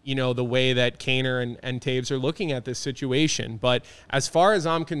 the way that Kaner and Taves are looking at this situation. But as far as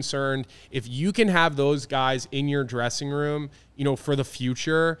I'm concerned, if you can have those guys in your dressing room, for the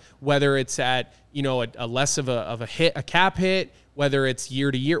future, whether it's at, a less of a cap hit, whether it's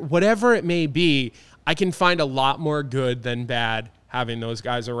year to year, whatever it may be, I can find a lot more good than bad having those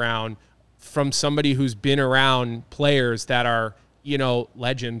guys around from somebody who's been around players that are,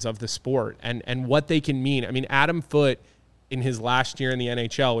 legends of the sport and what they can mean. I mean, Adam Foote in his last year in the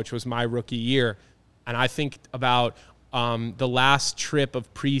NHL, which was my rookie year, and I think about the last trip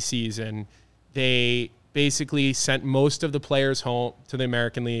of preseason, they basically sent most of the players home to the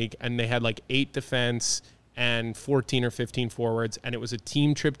American League, and they had like 8 defense and 14 or 15 forwards, and it was a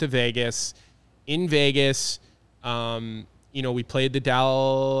team trip to Vegas. In Vegas, we played the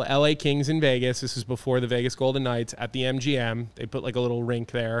LA Kings in Vegas. This was before the Vegas Golden Knights at the MGM. They put like a little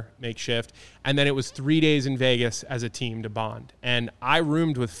rink there, makeshift. And then it was 3 days in Vegas as a team to bond. And I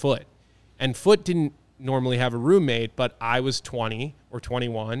roomed with Foote. And Foote didn't normally have a roommate, but I was 20 or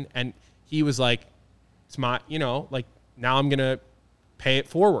 21. And he was like, it's my, now I'm going to pay it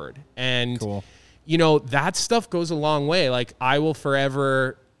forward. And, cool. That stuff goes a long way. Like, I will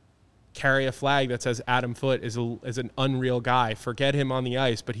forever carry a flag that says Adam Foote is an unreal guy. Forget him on the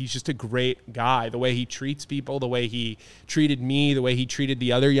ice, but he's just a great guy. The way he treats people, the way he treated me, the way he treated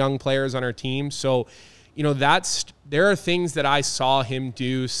the other young players on our team. So, there are things that I saw him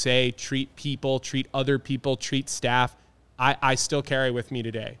do, say, treat people, treat other people, treat staff. I still carry with me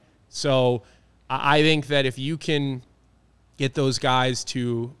today. So I think that if you can get those guys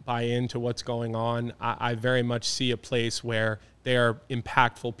to buy into what's going on, I very much see a place where they are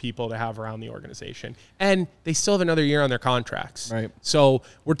impactful people to have around the organization. And they still have another year on their contracts. Right. So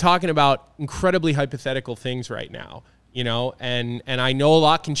we're talking about incredibly hypothetical things right now, and I know a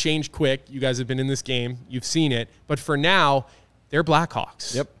lot can change quick. You guys have been in this game. You've seen it. But for now, they're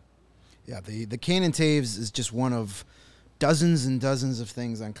Blackhawks. Yep. Yeah, the Kane and Taves is just one of dozens and dozens of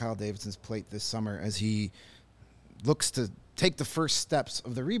things on Kyle Davidson's plate this summer as he looks to take the first steps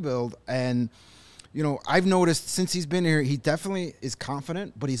of the rebuild. And I've noticed since he's been here, he definitely is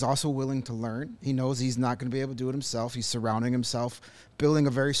confident, but he's also willing to learn. He knows he's not going to be able to do it himself. He's surrounding himself, building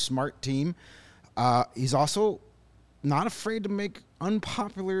a very smart team. He's also not afraid to make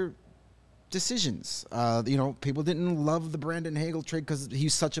unpopular decisions. People didn't love the Brandon Hagel trade because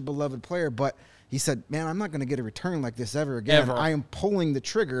he's such a beloved player, but he said, man, I'm not going to get a return like this ever again. Ever. I am pulling the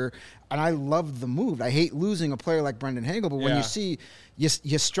trigger, and I love the move. I hate losing a player like Brandon Hagel, but when you see, you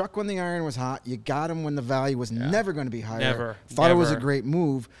struck when the iron was hot, you got him when the value was never going to be higher. Never. Thought it was a great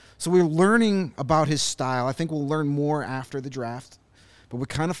move. So we're learning about his style. I think we'll learn more after the draft, but we're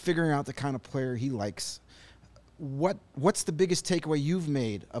kind of figuring out the kind of player he likes. What's the biggest takeaway you've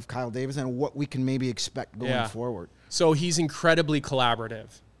made of Kyle Davidson and what we can maybe expect going forward? So he's incredibly collaborative,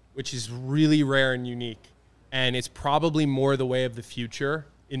 which is really rare and unique. And it's probably more the way of the future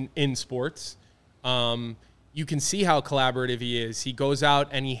in sports. You can see how collaborative he is. He goes out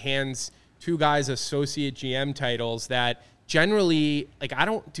and he hands 2 guys associate GM titles that generally,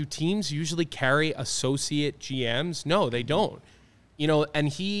 do teams usually carry associate GMs? No, they don't. And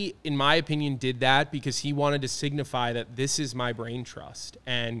he, in my opinion, did that because he wanted to signify that this is my brain trust.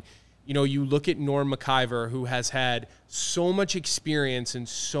 And, you look at Norm McIver, who has had so much experience in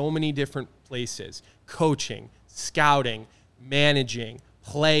so many different places, coaching, scouting, managing,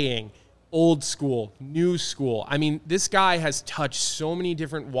 playing, old school, new school. I mean, this guy has touched so many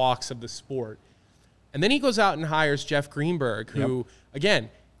different walks of the sport. And then he goes out and hires Jeff Greenberg, who, again,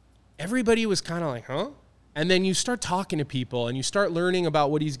 everybody was kind of like, huh? And then you start talking to people and you start learning about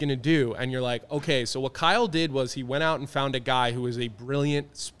what he's going to do. And you're like, okay, so what Kyle did was he went out and found a guy who was a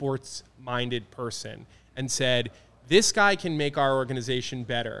brilliant sports-minded person and said, this guy can make our organization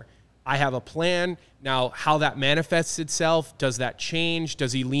better. I have a plan. Now, how that manifests itself, does that change?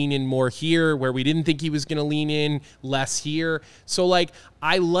 Does he lean in more here where we didn't think he was going to lean in, less here? So,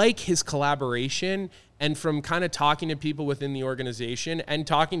 I like his collaboration. And from kind of talking to people within the organization and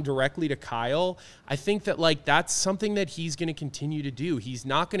talking directly to Kyle, I think that that's something that he's going to continue to do. He's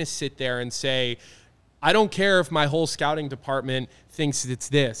not going to sit there and say, I don't care if my whole scouting department thinks it's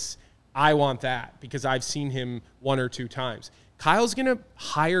this. I want that because I've seen him 1 or 2 times. Kyle's going to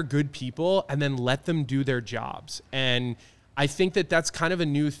hire good people and then let them do their jobs. And I think that that's kind of a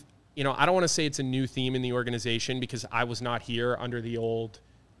new, I don't want to say it's a new theme in the organization because I was not here under the old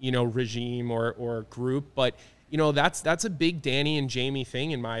regime or group, but that's a big Danny and Jamie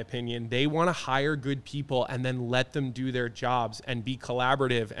thing, in my opinion. They want to hire good people and then let them do their jobs and be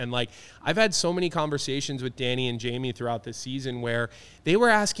collaborative. And like, I've had so many conversations with Danny and Jamie throughout the season where they were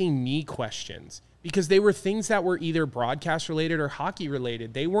asking me questions because they were things that were either broadcast related or hockey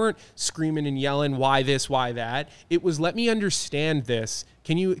related. They weren't screaming and yelling, why this, why that. It was, let me understand this.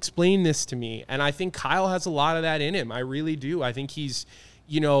 Can you explain this to me? And I think Kyle has a lot of that in him. I really do. I think he's,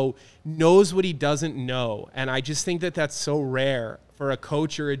 knows what he doesn't know. And I just think that that's so rare for a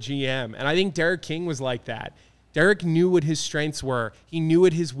coach or a GM. And I think Derek King was like that. Derek knew what his strengths were. He knew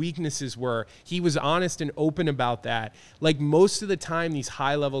what his weaknesses were. He was honest and open about that. Like, most of the time, these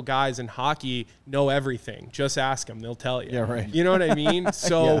high-level guys in hockey know everything. Just ask them. They'll tell you. Yeah, right. You know what I mean?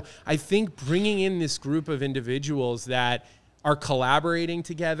 So Yeah. I think bringing in this group of individuals that are collaborating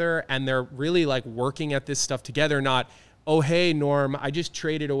together and they're really like working at this stuff together, not, oh, hey, Norm, I just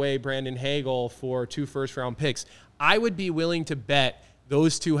traded away Brandon Hagel for 2 first-round picks. I would be willing to bet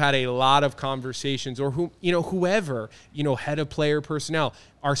those two had a lot of conversations, or whoever, head of player personnel,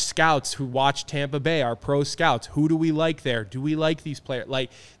 our scouts who watch Tampa Bay, our pro scouts, who do we like there? Do we like these players? Like,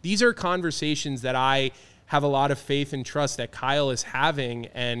 these are conversations that I have a lot of faith and trust that Kyle is having,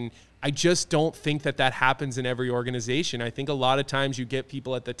 and I just don't think that happens in every organization. I think a lot of times you get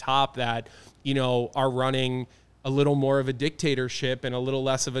people at the top that, are running a little more of a dictatorship and a little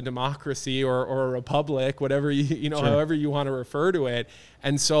less of a democracy or a republic, whatever sure. However you want to refer to it.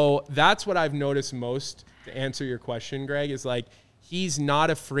 And so that's what I've noticed most, to answer your question, Greg, is like, he's not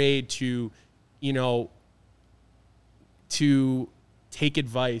afraid to take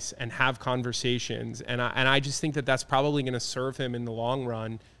advice and have conversations. And I just think that that's probably going to serve him in the long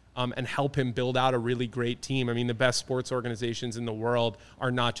run. And help him build out a really great team. I mean, the best sports organizations in the world are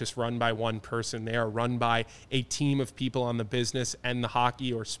not just run by one person. They are run by a team of people on the business and the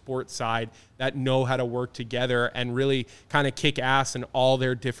hockey or sports side that know how to work together and really kind of kick ass in all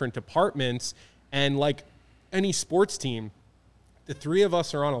their different departments. And like any sports team, the three of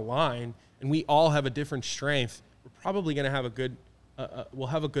us are on a line and we all have a different strength. We're probably going to have we'll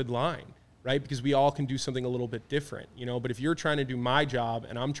have a good line. Right? Because we all can do something a little bit different, but if you're trying to do my job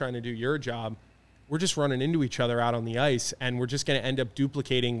and I'm trying to do your job, we're just running into each other out on the ice, and we're just going to end up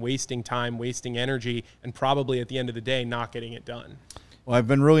duplicating, wasting time, wasting energy, and probably at the end of the day, not getting it done. Well, I've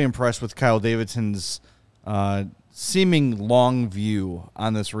been really impressed with Kyle Davidson's seeming long view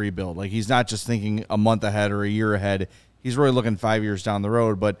on this rebuild. Like, he's not just thinking a month ahead or a year ahead. He's really looking 5 years down the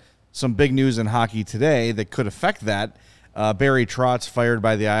road. But some big news in hockey today that could affect that. Barry Trotz fired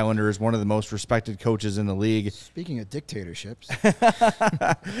by the Islanders, one of the most respected coaches in the league. Speaking of dictatorships.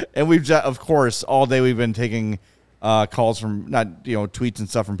 And we've, of course, all day we've been taking calls from, tweets and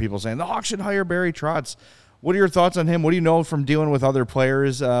stuff from people saying, the Hawks should hire Barry Trotz. What are your thoughts on him? What do you know from dealing with other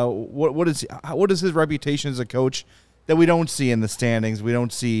players? What is his reputation as a coach that we don't see in the standings, we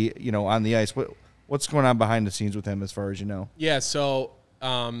don't see, on the ice? What's going on behind the scenes with him as far as you know? Yeah, so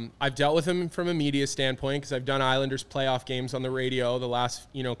I've dealt with him from a media standpoint because I've done Islanders playoff games on the radio the last,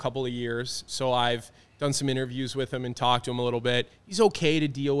 couple of years. So I've done some interviews with him and talked to him a little bit. He's okay to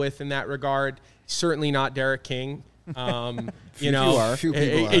deal with in that regard. He's certainly not Derek King. Few people are.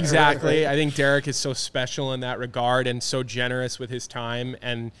 Exactly. I think Derek is so special in that regard and so generous with his time.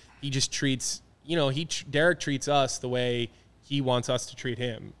 And he just treats, Derek treats us the way he wants us to treat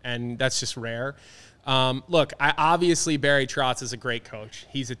him. And that's just rare. Look, obviously Barry Trotz is a great coach.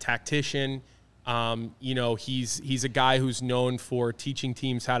 He's a tactician. He's a guy who's known for teaching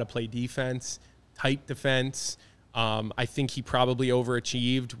teams how to play defense, tight defense. I think he probably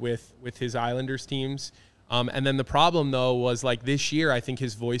overachieved with his Islanders teams. And then the problem, though, was like this year, I think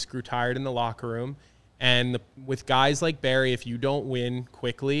his voice grew tired in the locker room. And with guys like Barry, if you don't win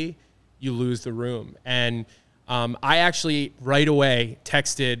quickly, you lose the room. And I actually right away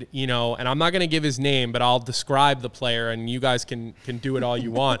texted, and I'm not going to give his name, but I'll describe the player, and you guys can do it all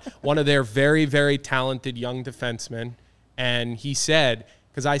you want. One of their very, very talented young defensemen. And he said,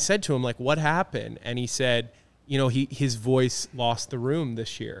 because I said to him, like, what happened? And he said, his voice lost the room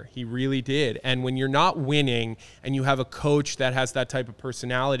this year. He really did. And when you're not winning and you have a coach that has that type of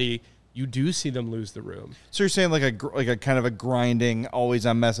personality, you do see them lose the room. So you're saying like a kind of a grinding, always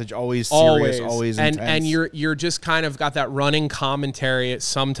on message, always serious, always intense. And you're just kind of got that running commentary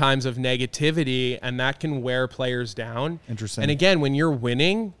sometimes of negativity, and that can wear players down. Interesting. And again, when you're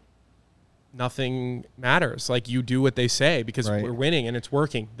winning, nothing matters. Like, you do what they say because we're winning and it's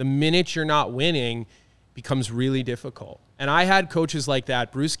working. The minute you're not winning, becomes really difficult. And I had coaches like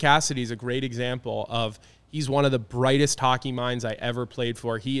that. Bruce Cassidy is a great example of, he's one of the brightest hockey minds I ever played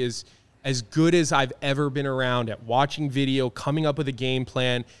for. He is as good as I've ever been around at watching video, coming up with a game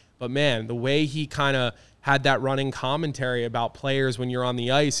plan, But man, the way he kind of had that running commentary about players when you're on the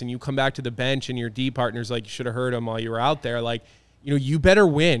ice and you come back to the bench and your D partner's like, you should have heard him while you were out there. Like, you know, you better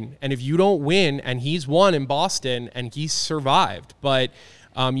win. And if you don't win, and he's won in Boston and he's survived, but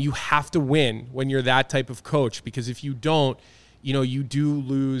you have to win when you're that type of coach, because if you don't, you know, you do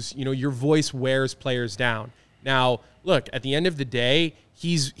lose, you know, your voice wears players down. Now, look, at the end of the day,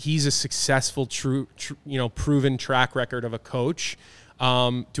 he's a successful, proven track record of a coach.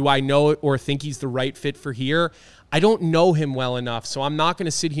 Do I know or think he's the right fit for here? I don't know him well enough, so I'm not going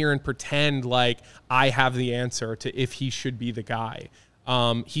to sit here and pretend like I have the answer to if he should be the guy.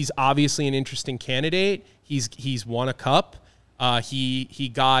 He's obviously an interesting candidate. He's won a cup.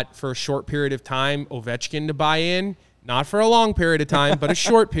 He got, for a short period of time, Ovechkin to buy in, not for a long period of time, but a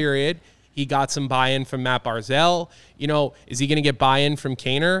short period. He got some buy-in from Matt Barzal. You know, is he going to get buy-in from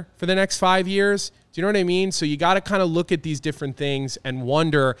Kaner for the next 5 years? Do you know what I mean? So you got to kind of look at these different things and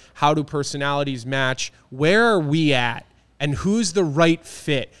wonder, how do personalities match? Where are we at? And who's the right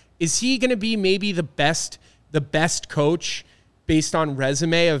fit? Is he going to be maybe the best coach based on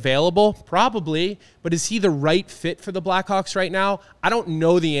resume available? Probably. But is he the right fit for the Blackhawks right now? I don't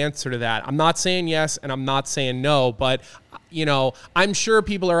know the answer to that. I'm not saying yes and I'm not saying no, but you know, I'm sure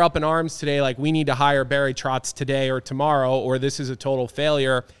people are up in arms today like, we need to hire Barry Trotz today or tomorrow, or this is a total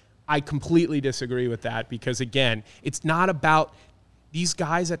failure. I completely disagree with that, because again, it's not about these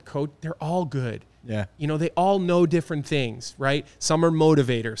guys at coach. They're all good. Yeah. You know, they all know different things, right? Some are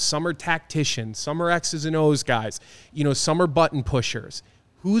motivators, some are tacticians, some are X's and O's guys, you know, some are button pushers.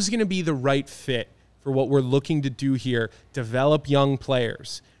 Who's going to be the right fit for what we're looking to do here? Develop young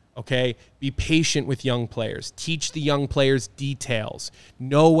players. Okay, be patient with young players. Teach the young players details.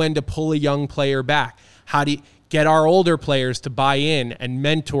 Know when to pull a young player back. How do you get our older players to buy in and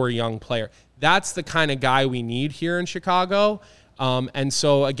mentor a young player? That's the kind of guy we need here in Chicago. And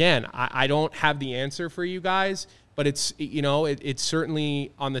so, again, I don't have the answer for you guys, but it's, you know, it's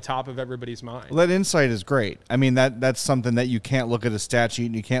certainly on the top of everybody's mind. Well, that insight is great. I mean, that's something that you can't look at a stat sheet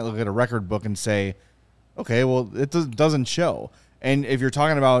and you can't look at a record book and say, okay, well, it doesn't show. And if you're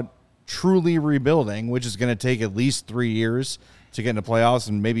talking about truly rebuilding, which is going to take at least 3 years to get into playoffs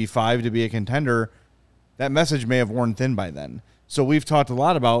and maybe 5 to be a contender, that message may have worn thin by then. So we've talked a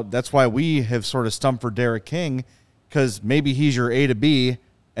lot about, that's why we have sort of stumped for Derek King, because maybe he's your A to B,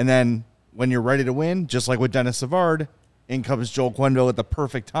 and then when you're ready to win, just like with Dennis Savard, in comes Joel Quenneville at the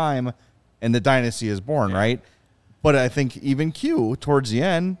perfect time, and the dynasty is born, right? But I think even Q, towards the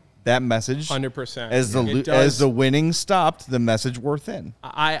end, that message, 100%. As the winning stopped, the message wore thin.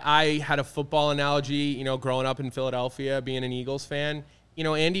 I had a football analogy, you know, growing up in Philadelphia, being an Eagles fan. You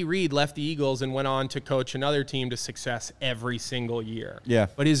know, Andy Reid left the Eagles and went on to coach another team to success every single year. Yeah.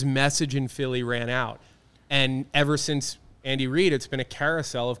 But his message in Philly ran out. And ever since Andy Reid, it's been a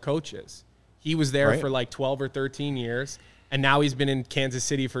carousel of coaches. He was there for like 12 or 13 years, and now he's been in Kansas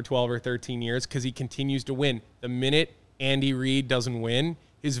City for 12 or 13 years because he continues to win. The minute Andy Reid doesn't win,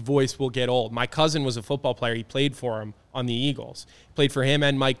 his voice will get old. My cousin was a football player. He played for him on the Eagles. Played for him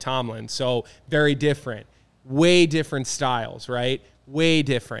and Mike Tomlin. So very different. Way different styles, right? Way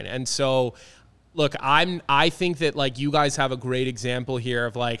different. And so, look, I think that, like, you guys have a great example here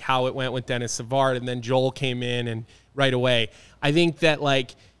of, like, how it went with Dennis Savard, and then Joel came in and right away. I think that,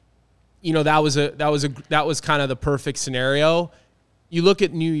 like, you know, that was kind of the perfect scenario. You look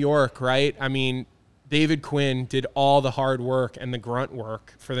at New York, right? I mean, David Quinn did all the hard work and the grunt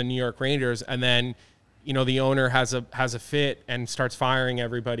work for the New York Rangers, and then, you know, the owner has a fit and starts firing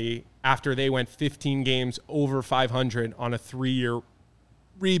everybody after they went 15 games over 500 on a 3-year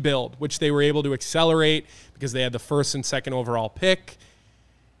rebuild, which they were able to accelerate because they had the first and second overall pick.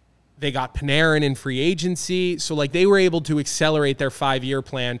 They got Panarin in free agency. So, like, they were able to accelerate their 5-year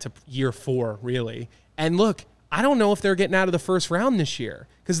plan to year 4, really. And look, I don't know if they're getting out of the first round this year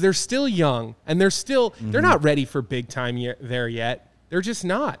because they're still young and they're not ready for big time there yet. They're just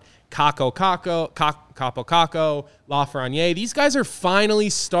not. Capo Caco, Lafreniere, these guys are finally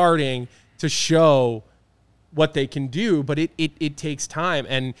starting to show what they can do, but it takes time.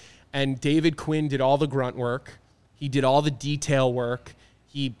 And David Quinn did all the grunt work. He did all the detail work.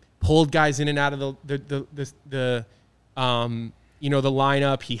 He pulled guys in and out of the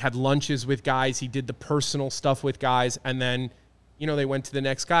lineup. He had lunches with guys. He did the personal stuff with guys. And then, you know, they went to the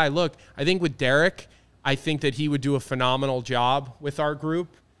next guy. Look, I think with Derek, I think that he would do a phenomenal job with our group.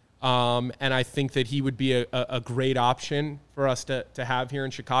 And I think that he would be a great option for us to have here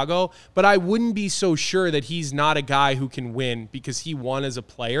in Chicago. But I wouldn't be so sure that he's not a guy who can win because he won as a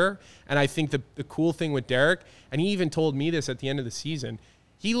player. And I think the cool thing with Derek, and he even told me this at the end of the season,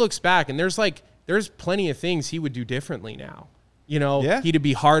 he looks back and there's plenty of things he would do differently now. He'd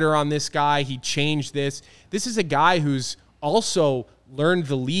be harder on this guy. He changed this. This is a guy who's also learned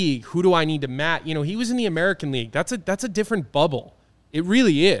the league. Who do I need to match? He was in the American League. That's a different bubble. It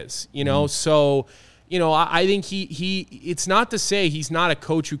really is, So, I think it's not to say he's not a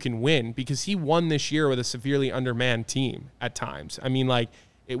coach who can win, because he won this year with a severely undermanned team at times. I mean,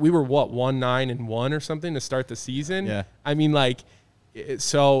 we were 1-9-1 or something to start the season. Yeah. I mean,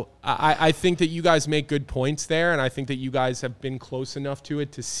 so I think that you guys make good points there, and I think that you guys have been close enough to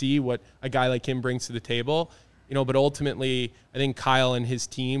it to see what a guy like him brings to the table. But ultimately, I think Kyle and his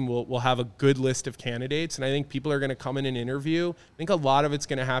team will have a good list of candidates, and I think people are going to come in and interview. I think a lot of it's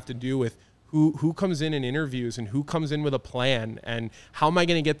going to have to do with who comes in and interviews and who comes in with a plan, and how am I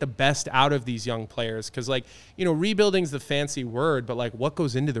going to get the best out of these young players? Because, rebuilding's the fancy word, but, what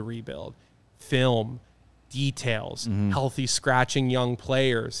goes into the rebuild? Film, details, healthy scratching young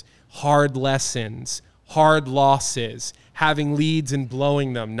players, hard lessons, hard losses, having leads and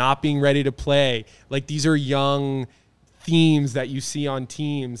blowing them, not being ready to play. These are young themes that you see on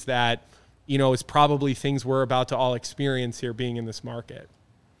teams that, is probably things we're about to all experience here being in this market.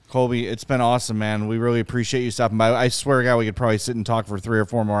 Colby, it's been awesome, man. We really appreciate you stopping by. I swear to God, we could probably sit and talk for 3 or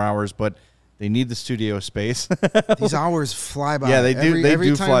 4 more hours, but they need the studio space. These hours fly by. Yeah, they do.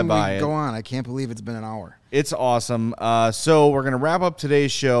 Every time fly by. Go on. I can't believe it's been an hour. It's awesome. So we're going to wrap up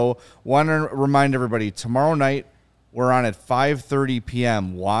today's show. Want to remind everybody, tomorrow night we're on at 5:30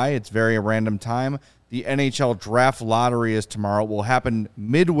 p.m. Why? It's very a random time. The NHL Draft Lottery is tomorrow. It will happen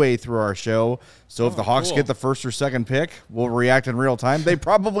midway through our show. So if the Hawks get the first or second pick, we'll react in real time. They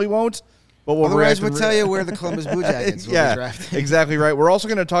probably won't, but we'll Otherwise, react. we'll tell you where the Columbus Blue Jackets will be drafted. Exactly right. We're also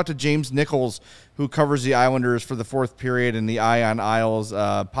going to talk to James Nichols, who covers the Islanders for the Fourth Period and the Eye on Isles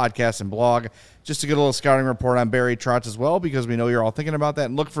podcast and blog, just to get a little scouting report on Barry Trotz as well, because we know you're all thinking about that.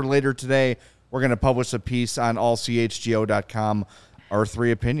 And look for later today, we're going to publish a piece on allchgo.com, our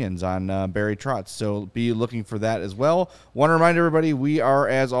 3 opinions on Barry Trotz. So be looking for that as well. Want to remind everybody, we are,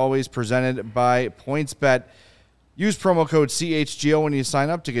 as always, presented by PointsBet. Use promo code CHGO when you sign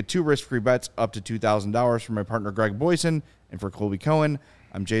up to get 2 risk-free bets up to $2,000 from my partner Greg Boyson and for Colby Cohen.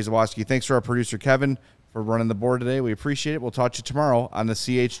 I'm Jay Zawoski. Thanks to our producer Kevin for running the board today. We appreciate it. We'll talk to you tomorrow on the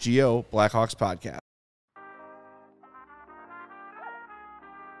CHGO Blackhawks podcast.